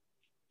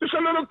 Just a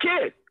little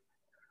kid.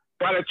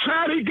 By the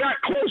time he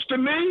got close to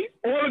me,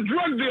 all the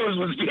drug dealers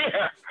was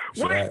there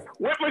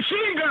with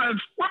machine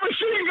guns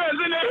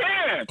in their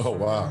hands. Oh,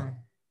 wow.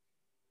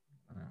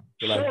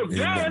 So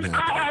then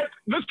I had,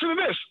 listen to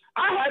this,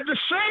 I had to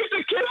save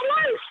the kid's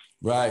life.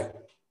 Right.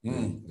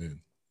 Yeah.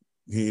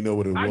 He didn't know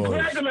what it was.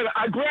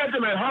 I grabbed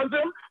him and hugged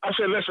him. I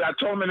said, "Listen," I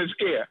told him in his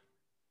ear,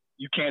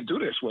 "You can't do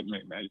this with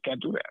me, man. You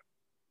can't do that.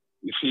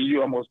 You see,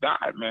 you almost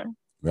died, man."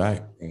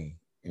 Right.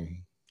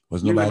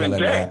 Was nobody gonna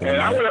let that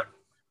happen?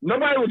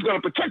 Nobody was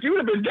going to protect you. You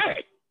would have been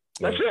dead.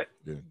 That's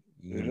it.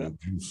 Yeah.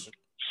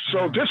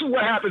 So this is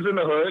what happens in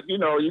the hood.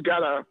 You got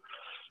to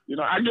You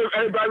know, I give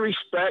everybody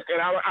respect,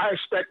 and I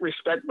expect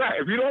respect back.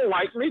 If you don't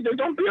like me, then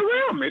don't be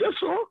around me. That's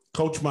all.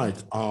 Coach Mike,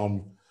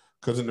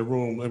 because in the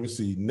room, let me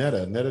see,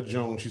 Netta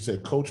Jones, she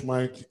said, Coach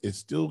Mike is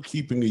still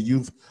keeping the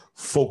youth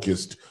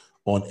focused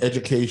on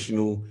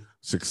educational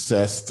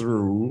success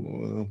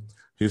through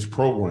his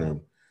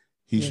program.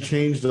 He's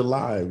changed the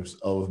lives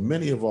of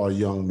many of our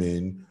young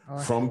men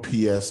from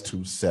PS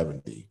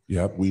 270.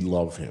 Yep. We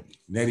love him.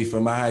 Nettie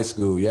from my high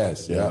school,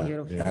 yes.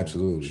 Yeah,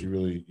 Absolutely. She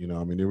really, you know,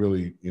 I mean, they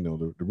really, you know,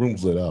 the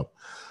room's lit up.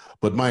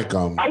 But Mike,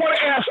 I want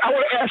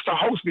to ask the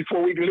host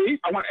before we leave.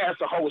 I want to ask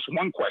the host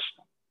one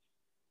question.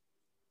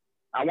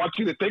 I want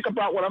you to think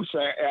about what I'm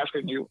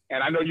asking you,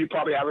 and I know you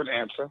probably have an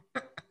answer,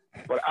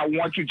 but I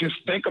want you to just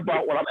think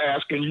about what I'm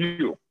asking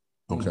you.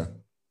 Okay.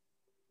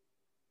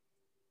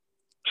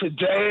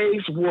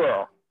 Today's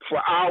world for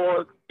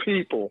our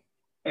people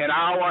in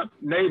our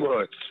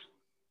neighborhoods,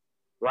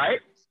 right?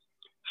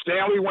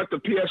 Stanley went to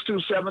PS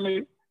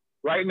 270.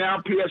 Right now,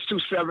 PS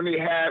 270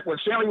 had, when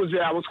Stanley was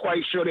there, I was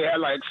quite sure they had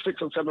like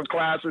 6 or 7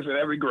 classes in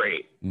every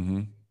grade.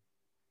 Mm-hmm.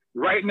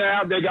 Right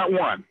now, they got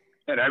 1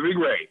 in every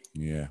grade.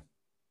 Yeah.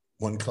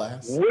 1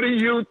 class. What do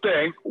you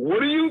think? What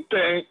do you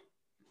think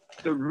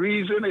the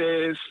reason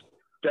is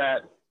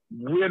that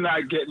we're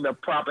not getting the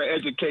proper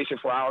education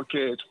for our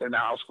kids in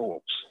our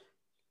schools?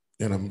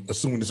 And I'm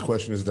assuming this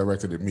question is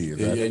directed at me.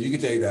 Yeah, you can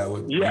take that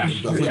one.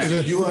 Yes.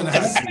 You and I.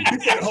 You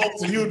said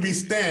hopes and you would be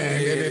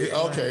Stan.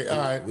 Okay, all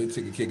right. We'll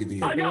take a kick at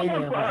the I end. got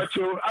one for her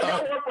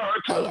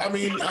too. I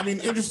mean,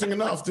 interesting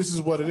enough, this is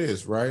what it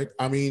is, right?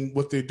 I mean,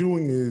 what they're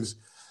doing is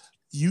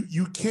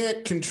you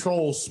can't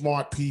control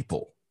smart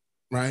people,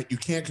 right? You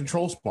can't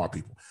control smart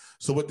people.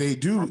 So what they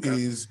do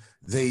is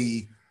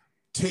they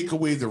take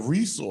away the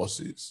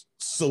resources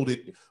so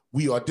that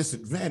we are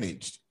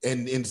disadvantaged.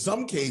 And in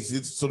some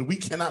cases, so that we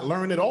cannot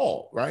learn at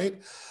all, right?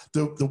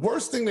 The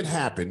worst thing that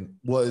happened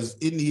was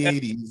in the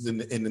 80s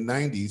and in the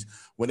 90s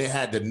when they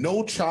had the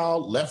No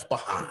Child Left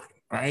Behind,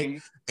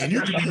 right? And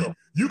you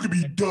could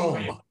be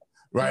dumb,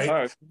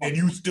 right? And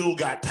you still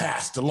got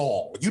passed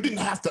along. You didn't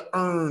have to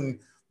earn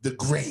the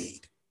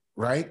grade,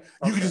 right?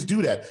 You could just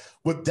do that.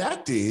 What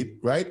that did,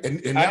 right?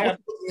 And now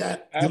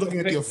you're looking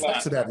at the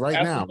effects of that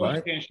right now,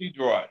 right? Can she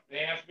draw it? They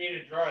asked me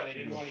to draw it. They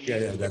didn't want to use Yeah,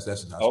 it.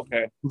 that's enough.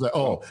 Okay. Who's like,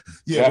 oh,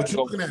 yeah, what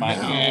you're looking at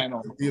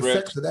now, the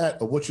effects of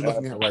that, of what you're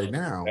looking at right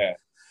now,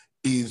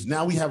 is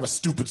now we have a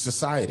stupid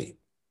society,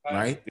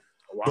 right?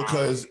 Wow.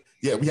 Because,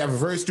 yeah, we have a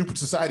very stupid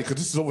society because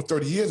this is over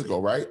 30 years ago,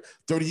 right?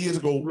 30 years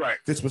ago,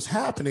 this was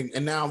happening.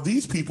 And now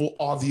these people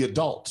are the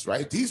adults,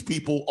 right? These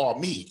people are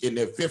me in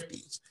their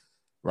 50s.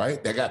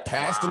 Right? They got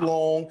passed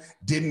along,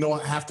 didn't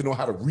have to know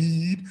how to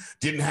read,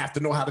 didn't have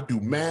to know how to do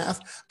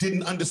math,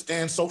 didn't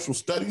understand social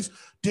studies,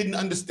 didn't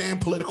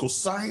understand political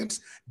science,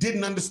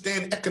 didn't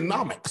understand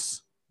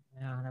economics.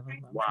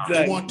 Wow.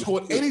 They weren't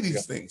taught any of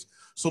these things.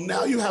 So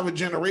now you have a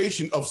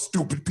generation of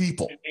stupid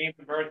people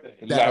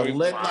that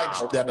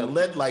are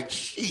led like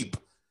sheep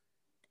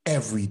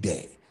every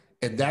day.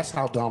 And that's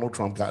how Donald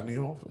Trump got in the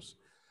office.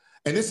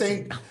 And this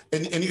ain't,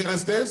 and you can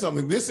understand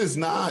something. This is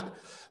not,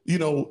 you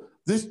know,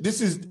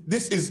 this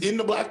is in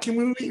the Black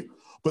community,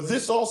 but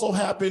this also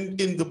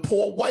happened in the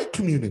poor white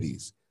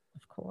communities.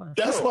 Of course.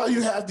 That's why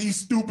you have these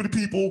stupid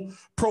people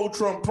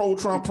pro-Trump,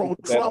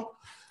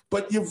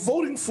 but you're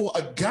voting for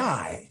a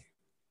guy.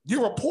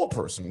 You're a poor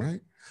person, right?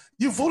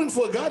 You're voting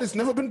for a guy that's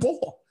never been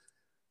poor.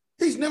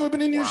 He's never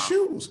been in your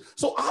shoes.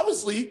 So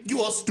obviously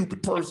you're a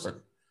stupid person.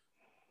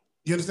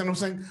 You understand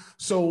what I'm saying?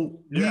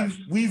 So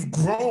we've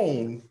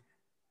grown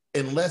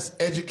in less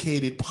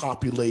educated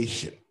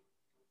population.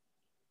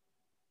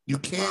 You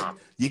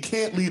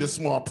can't lead a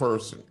smart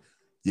person.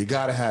 You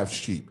got to have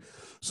sheep.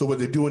 So what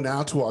they're doing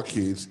now to our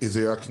kids is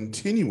they are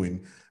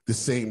continuing the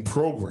same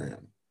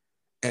program,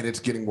 and it's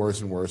getting worse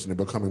and worse, and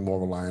they're becoming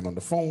more reliant on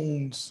the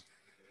phones,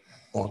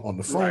 on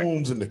the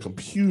phones and the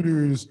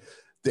computers.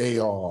 They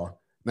are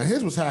now.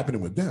 Here's what's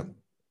happening with them.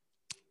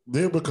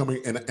 They're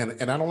becoming, and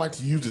I don't like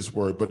to use this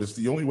word, but it's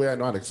the only way I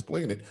know how to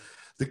explain it.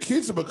 The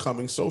kids are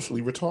becoming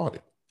socially retarded.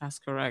 That's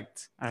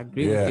correct. I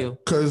agree with you.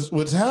 Because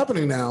what's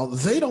happening now,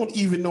 they don't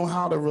even know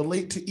how to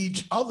relate to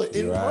each other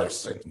in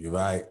person. You're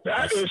right.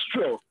 That is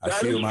true. I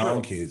see with my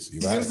own kids. You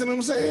understand what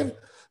I'm saying?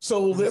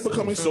 So they're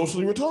becoming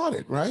socially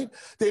retarded, right?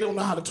 They don't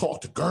know how to talk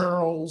to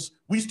girls.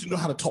 We used to know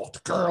how to talk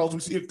to girls. We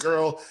see a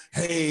girl,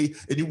 hey,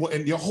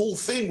 and your whole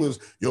thing was,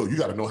 yo, you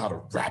got to know how to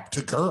rap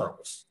to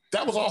girls.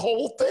 That was our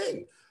whole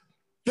thing.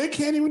 They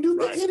can't even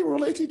they can't even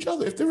relate to each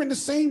other. If they're in the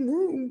same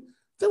room,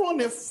 they're on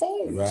their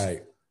phones.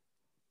 Right.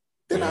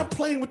 They're not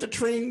playing with the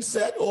train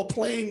set or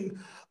playing,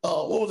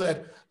 what was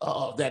that,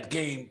 that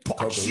game,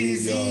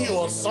 Parcheesi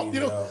or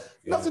something,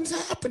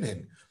 nothing's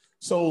happening.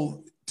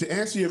 So to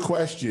answer your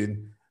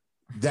question,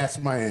 that's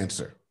my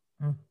answer.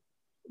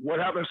 What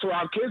happens to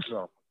our kids,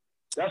 though?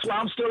 That's why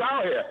I'm still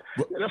out here.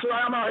 That's why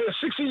I'm out here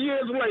 60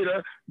 years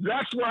later.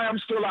 That's why I'm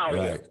still out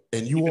here.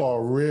 And you are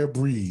a rare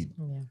breed.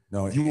 Yeah.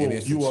 No,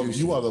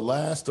 you are the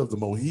last of the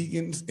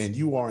Mohegans, and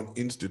you are an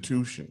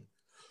institution.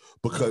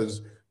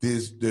 Because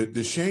there's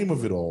the shame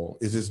of it all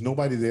is there's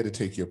nobody there to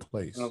take your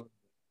place.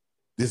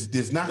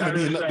 There's not going to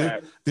be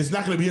another. There's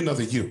not going to be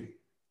another you.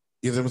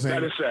 You know what I'm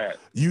saying? That is sad.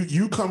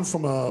 You come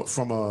from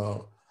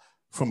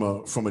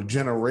a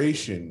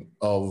generation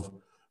of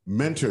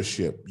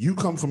mentorship. You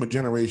come from a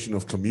generation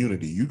of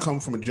community. You come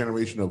from a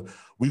generation of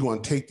we're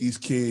going to take these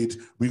kids,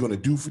 we're going to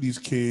do for these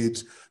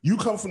kids. You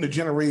come from the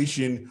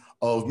generation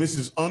of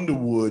Mrs.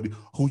 Underwood,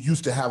 who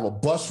used to have a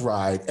bus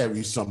ride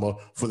every summer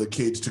for the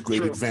kids to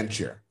Great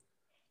Adventure.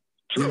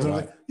 True. You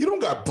know, you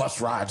don't got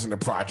bus rides in the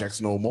projects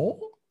no more.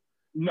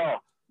 No.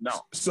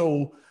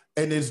 So,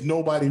 and there's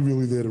nobody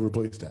really there to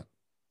replace that.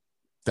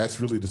 That's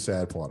really the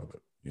sad part of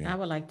it. Yeah. I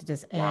would like to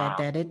just add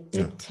that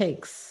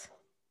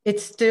it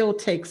still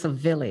takes a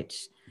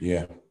village.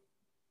 Yeah.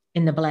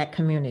 In the Black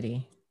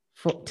community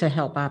to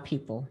help our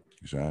people.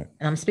 That's right.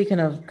 And I'm speaking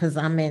of, because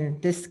I'm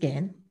in this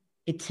skin,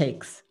 it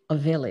takes a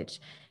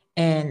village.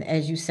 And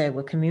as you said,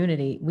 with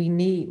community, we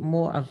need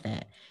more of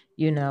that,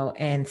 you know,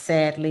 and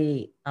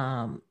sadly,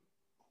 no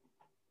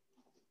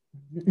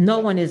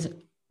one is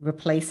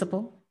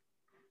replaceable,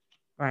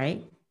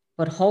 right?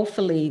 But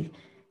hopefully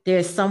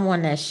there's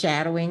someone that's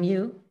shadowing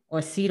you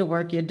or see the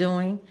work you're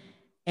doing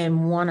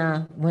and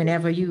wanna,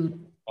 whenever you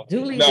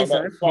do leave this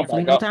earth,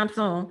 hopefully no time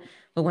soon,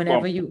 but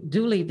whenever you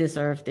do leave this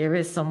earth, there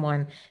is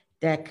someone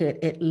that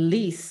could at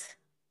least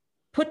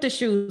put the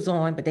shoes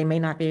on, but they may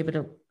not be able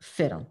to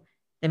fit them.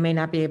 They may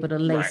not be able to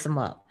lace them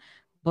up,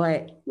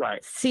 but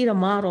see the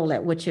model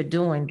at what you're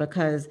doing,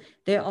 because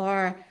there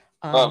are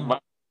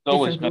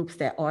different groups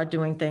that are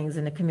doing things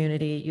in the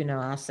community. You know,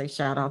 I'll say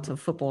shout out to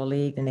Football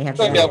League, and they have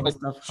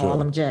stuff,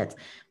 Harlem Jets.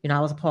 You know,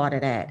 I was a part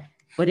of that.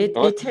 But it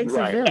takes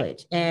a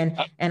village. And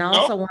I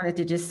also wanted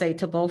to just say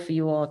to both of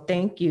you all,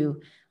 thank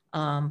you,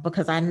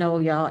 because I know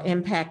y'all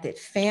impacted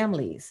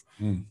families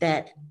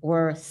that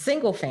were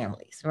single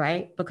families,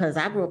 right? Because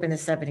I grew up in the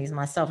 70s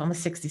myself. I'm a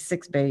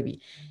 66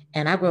 baby.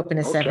 And I grew up in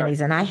the 70s,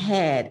 and I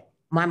had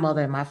my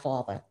mother and my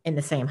father in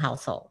the same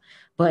household.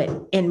 But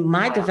in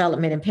my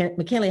development in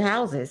McKinley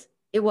houses,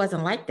 it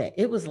wasn't like that.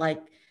 It was like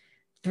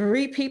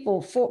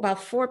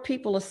about four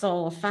people or so,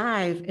 or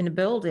five in the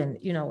building.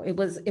 You know, it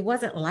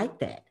wasn't like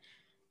that.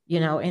 You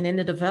know, and in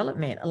the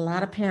development, a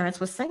lot of parents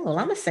were single.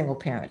 I'm a single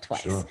parent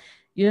twice. Sure.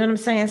 You know what I'm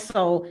saying?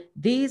 So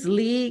these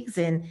leagues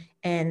and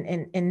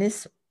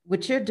this,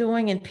 what you're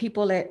doing, and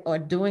people that are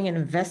doing and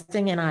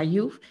investing in our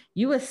youth,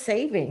 you are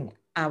saving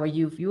our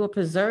youth. You are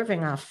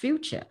preserving our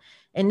future.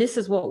 And this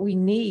is what we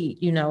need,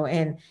 you know.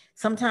 And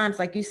sometimes,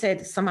 like you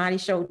said, somebody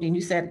showed you and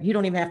you said, you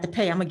don't even have to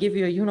pay. I'm gonna give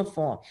you a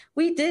uniform.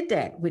 We did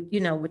that with, you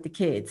know, with the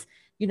kids.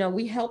 You know,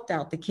 we helped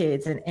out the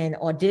kids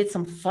or did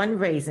some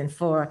fundraising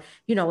for,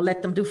 you know,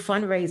 let them do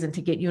fundraising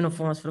to get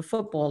uniforms for the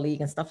football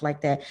league and stuff like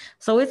that.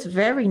 So it's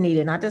very needed.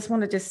 And I just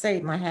want to just say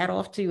my hat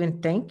off to you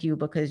and thank you,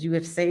 because you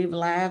have saved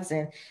lives.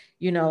 And,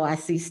 you know, I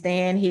see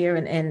Stan here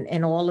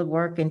and all the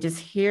work, and just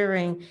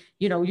hearing,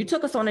 you know, you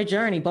took us on a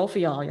journey, both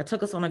of y'all. You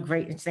took us on a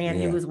great, and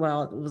Stan, you as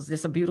well. It was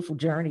just a beautiful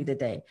journey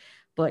today.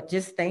 But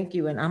just thank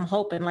you. And I'm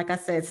hoping, like I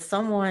said,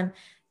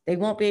 they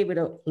won't be able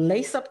to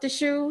lace up the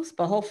shoes,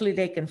 but hopefully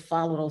they can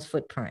follow those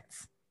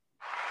footprints.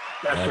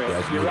 That's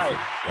right. You're right.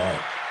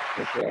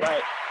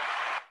 Right.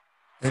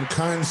 And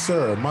kind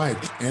sir,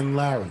 Mike and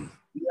Larry,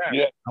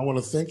 I want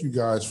to thank you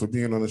guys for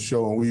being on the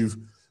show. And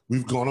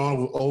we've gone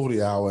on over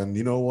the hour, and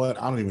you know what?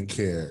 I don't even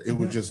care. It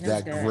was just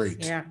that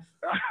great. Yeah.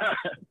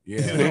 You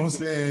know what I'm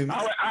saying?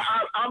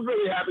 I'm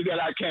really happy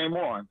that I came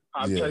on.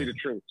 I'll tell you the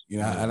truth. You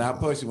know, and I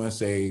personally want to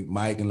say,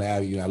 Mike and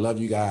Larry, you know, I love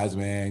you guys,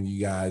 man.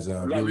 You guys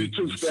really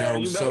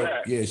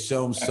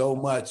shown so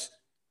much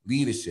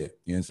leadership.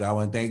 You know, so I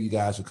want to thank you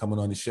guys for coming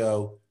on the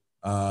show,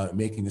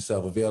 making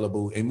yourself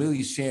available, and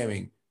really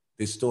sharing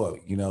this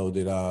story, you know,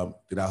 that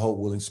I hope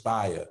will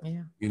inspire,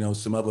 you know,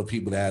 some other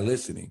people that are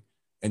listening.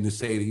 And to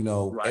say that, you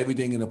know,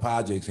 everything in the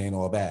projects ain't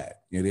all bad.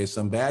 You know, there's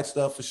some bad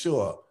stuff for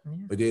sure,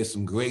 but there's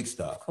some great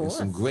stuff. There's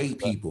some great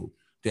people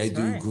that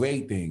do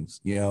great things,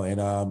 you know,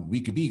 and we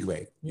could be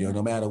great, you know,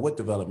 no matter what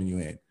development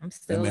you're in.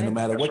 No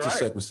matter what your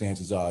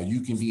circumstances are,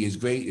 you can be as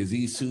great as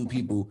these two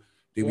people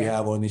that we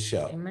have on this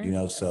show, you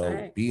know,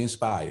 so be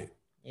inspired.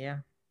 Yeah.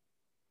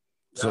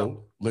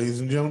 So, ladies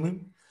and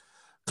gentlemen,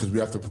 because we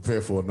have to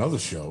prepare for another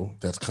show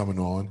that's coming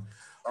on.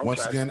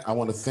 Once again, I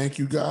want to thank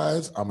you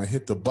guys. I'm going to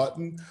hit the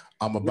button.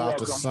 I'm about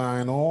to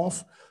sign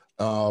off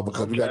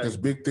because we got this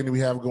big thing that we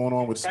have going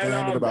on with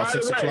Standard about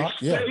 6 o'clock.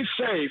 Stay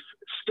safe.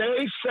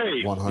 Stay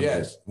safe. 100.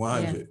 Yes,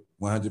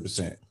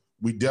 100%.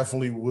 We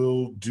definitely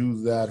will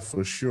do that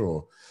for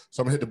sure.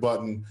 So I'm gonna hit the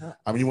button.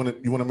 I mean, you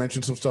want to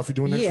mention some stuff you're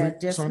doing next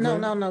week? Just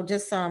no.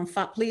 Just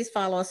please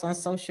follow us on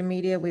social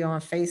media. We're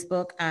on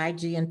Facebook,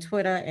 IG, and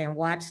Twitter, and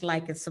watch,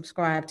 like, and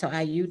subscribe to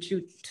our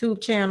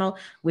YouTube channel,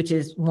 which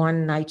is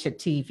One Nycha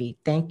TV.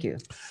 Thank you.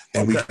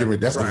 And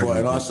that's right.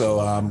 And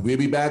also, we'll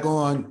be back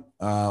on.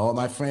 All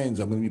my friends,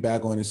 I'm gonna be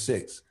back on the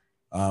 6th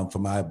for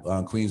my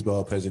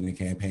Queensboro president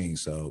campaign.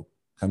 So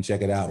come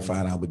check it out and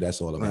find out what that's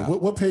all about.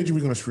 What page are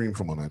we going to stream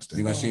from on that stage?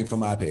 We're going to stream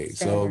from my page.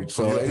 So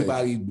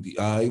everybody,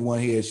 everyone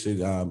here should,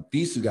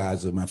 these two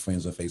guys are my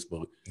friends on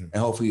Facebook, and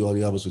hopefully all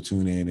the others will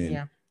tune in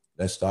and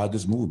let's start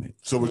this movement.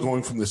 So we're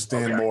going from the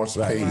Stan Morse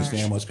Right, page. the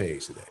Stan Morse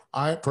page today.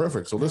 All right,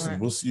 perfect. So listen,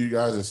 we'll see you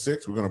guys at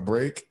 6. We're gonna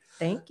break.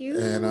 Thank you.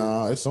 And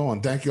it's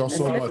on. Thank you all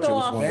so much. It was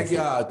Thank wonderful.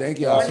 y'all. Thank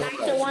y'all. One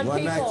Nycha, one One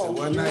people. Nycha,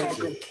 one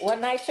Nycha.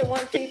 One Nycha,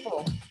 one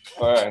people.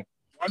 All right.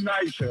 One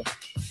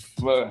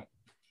Nycha. Bye.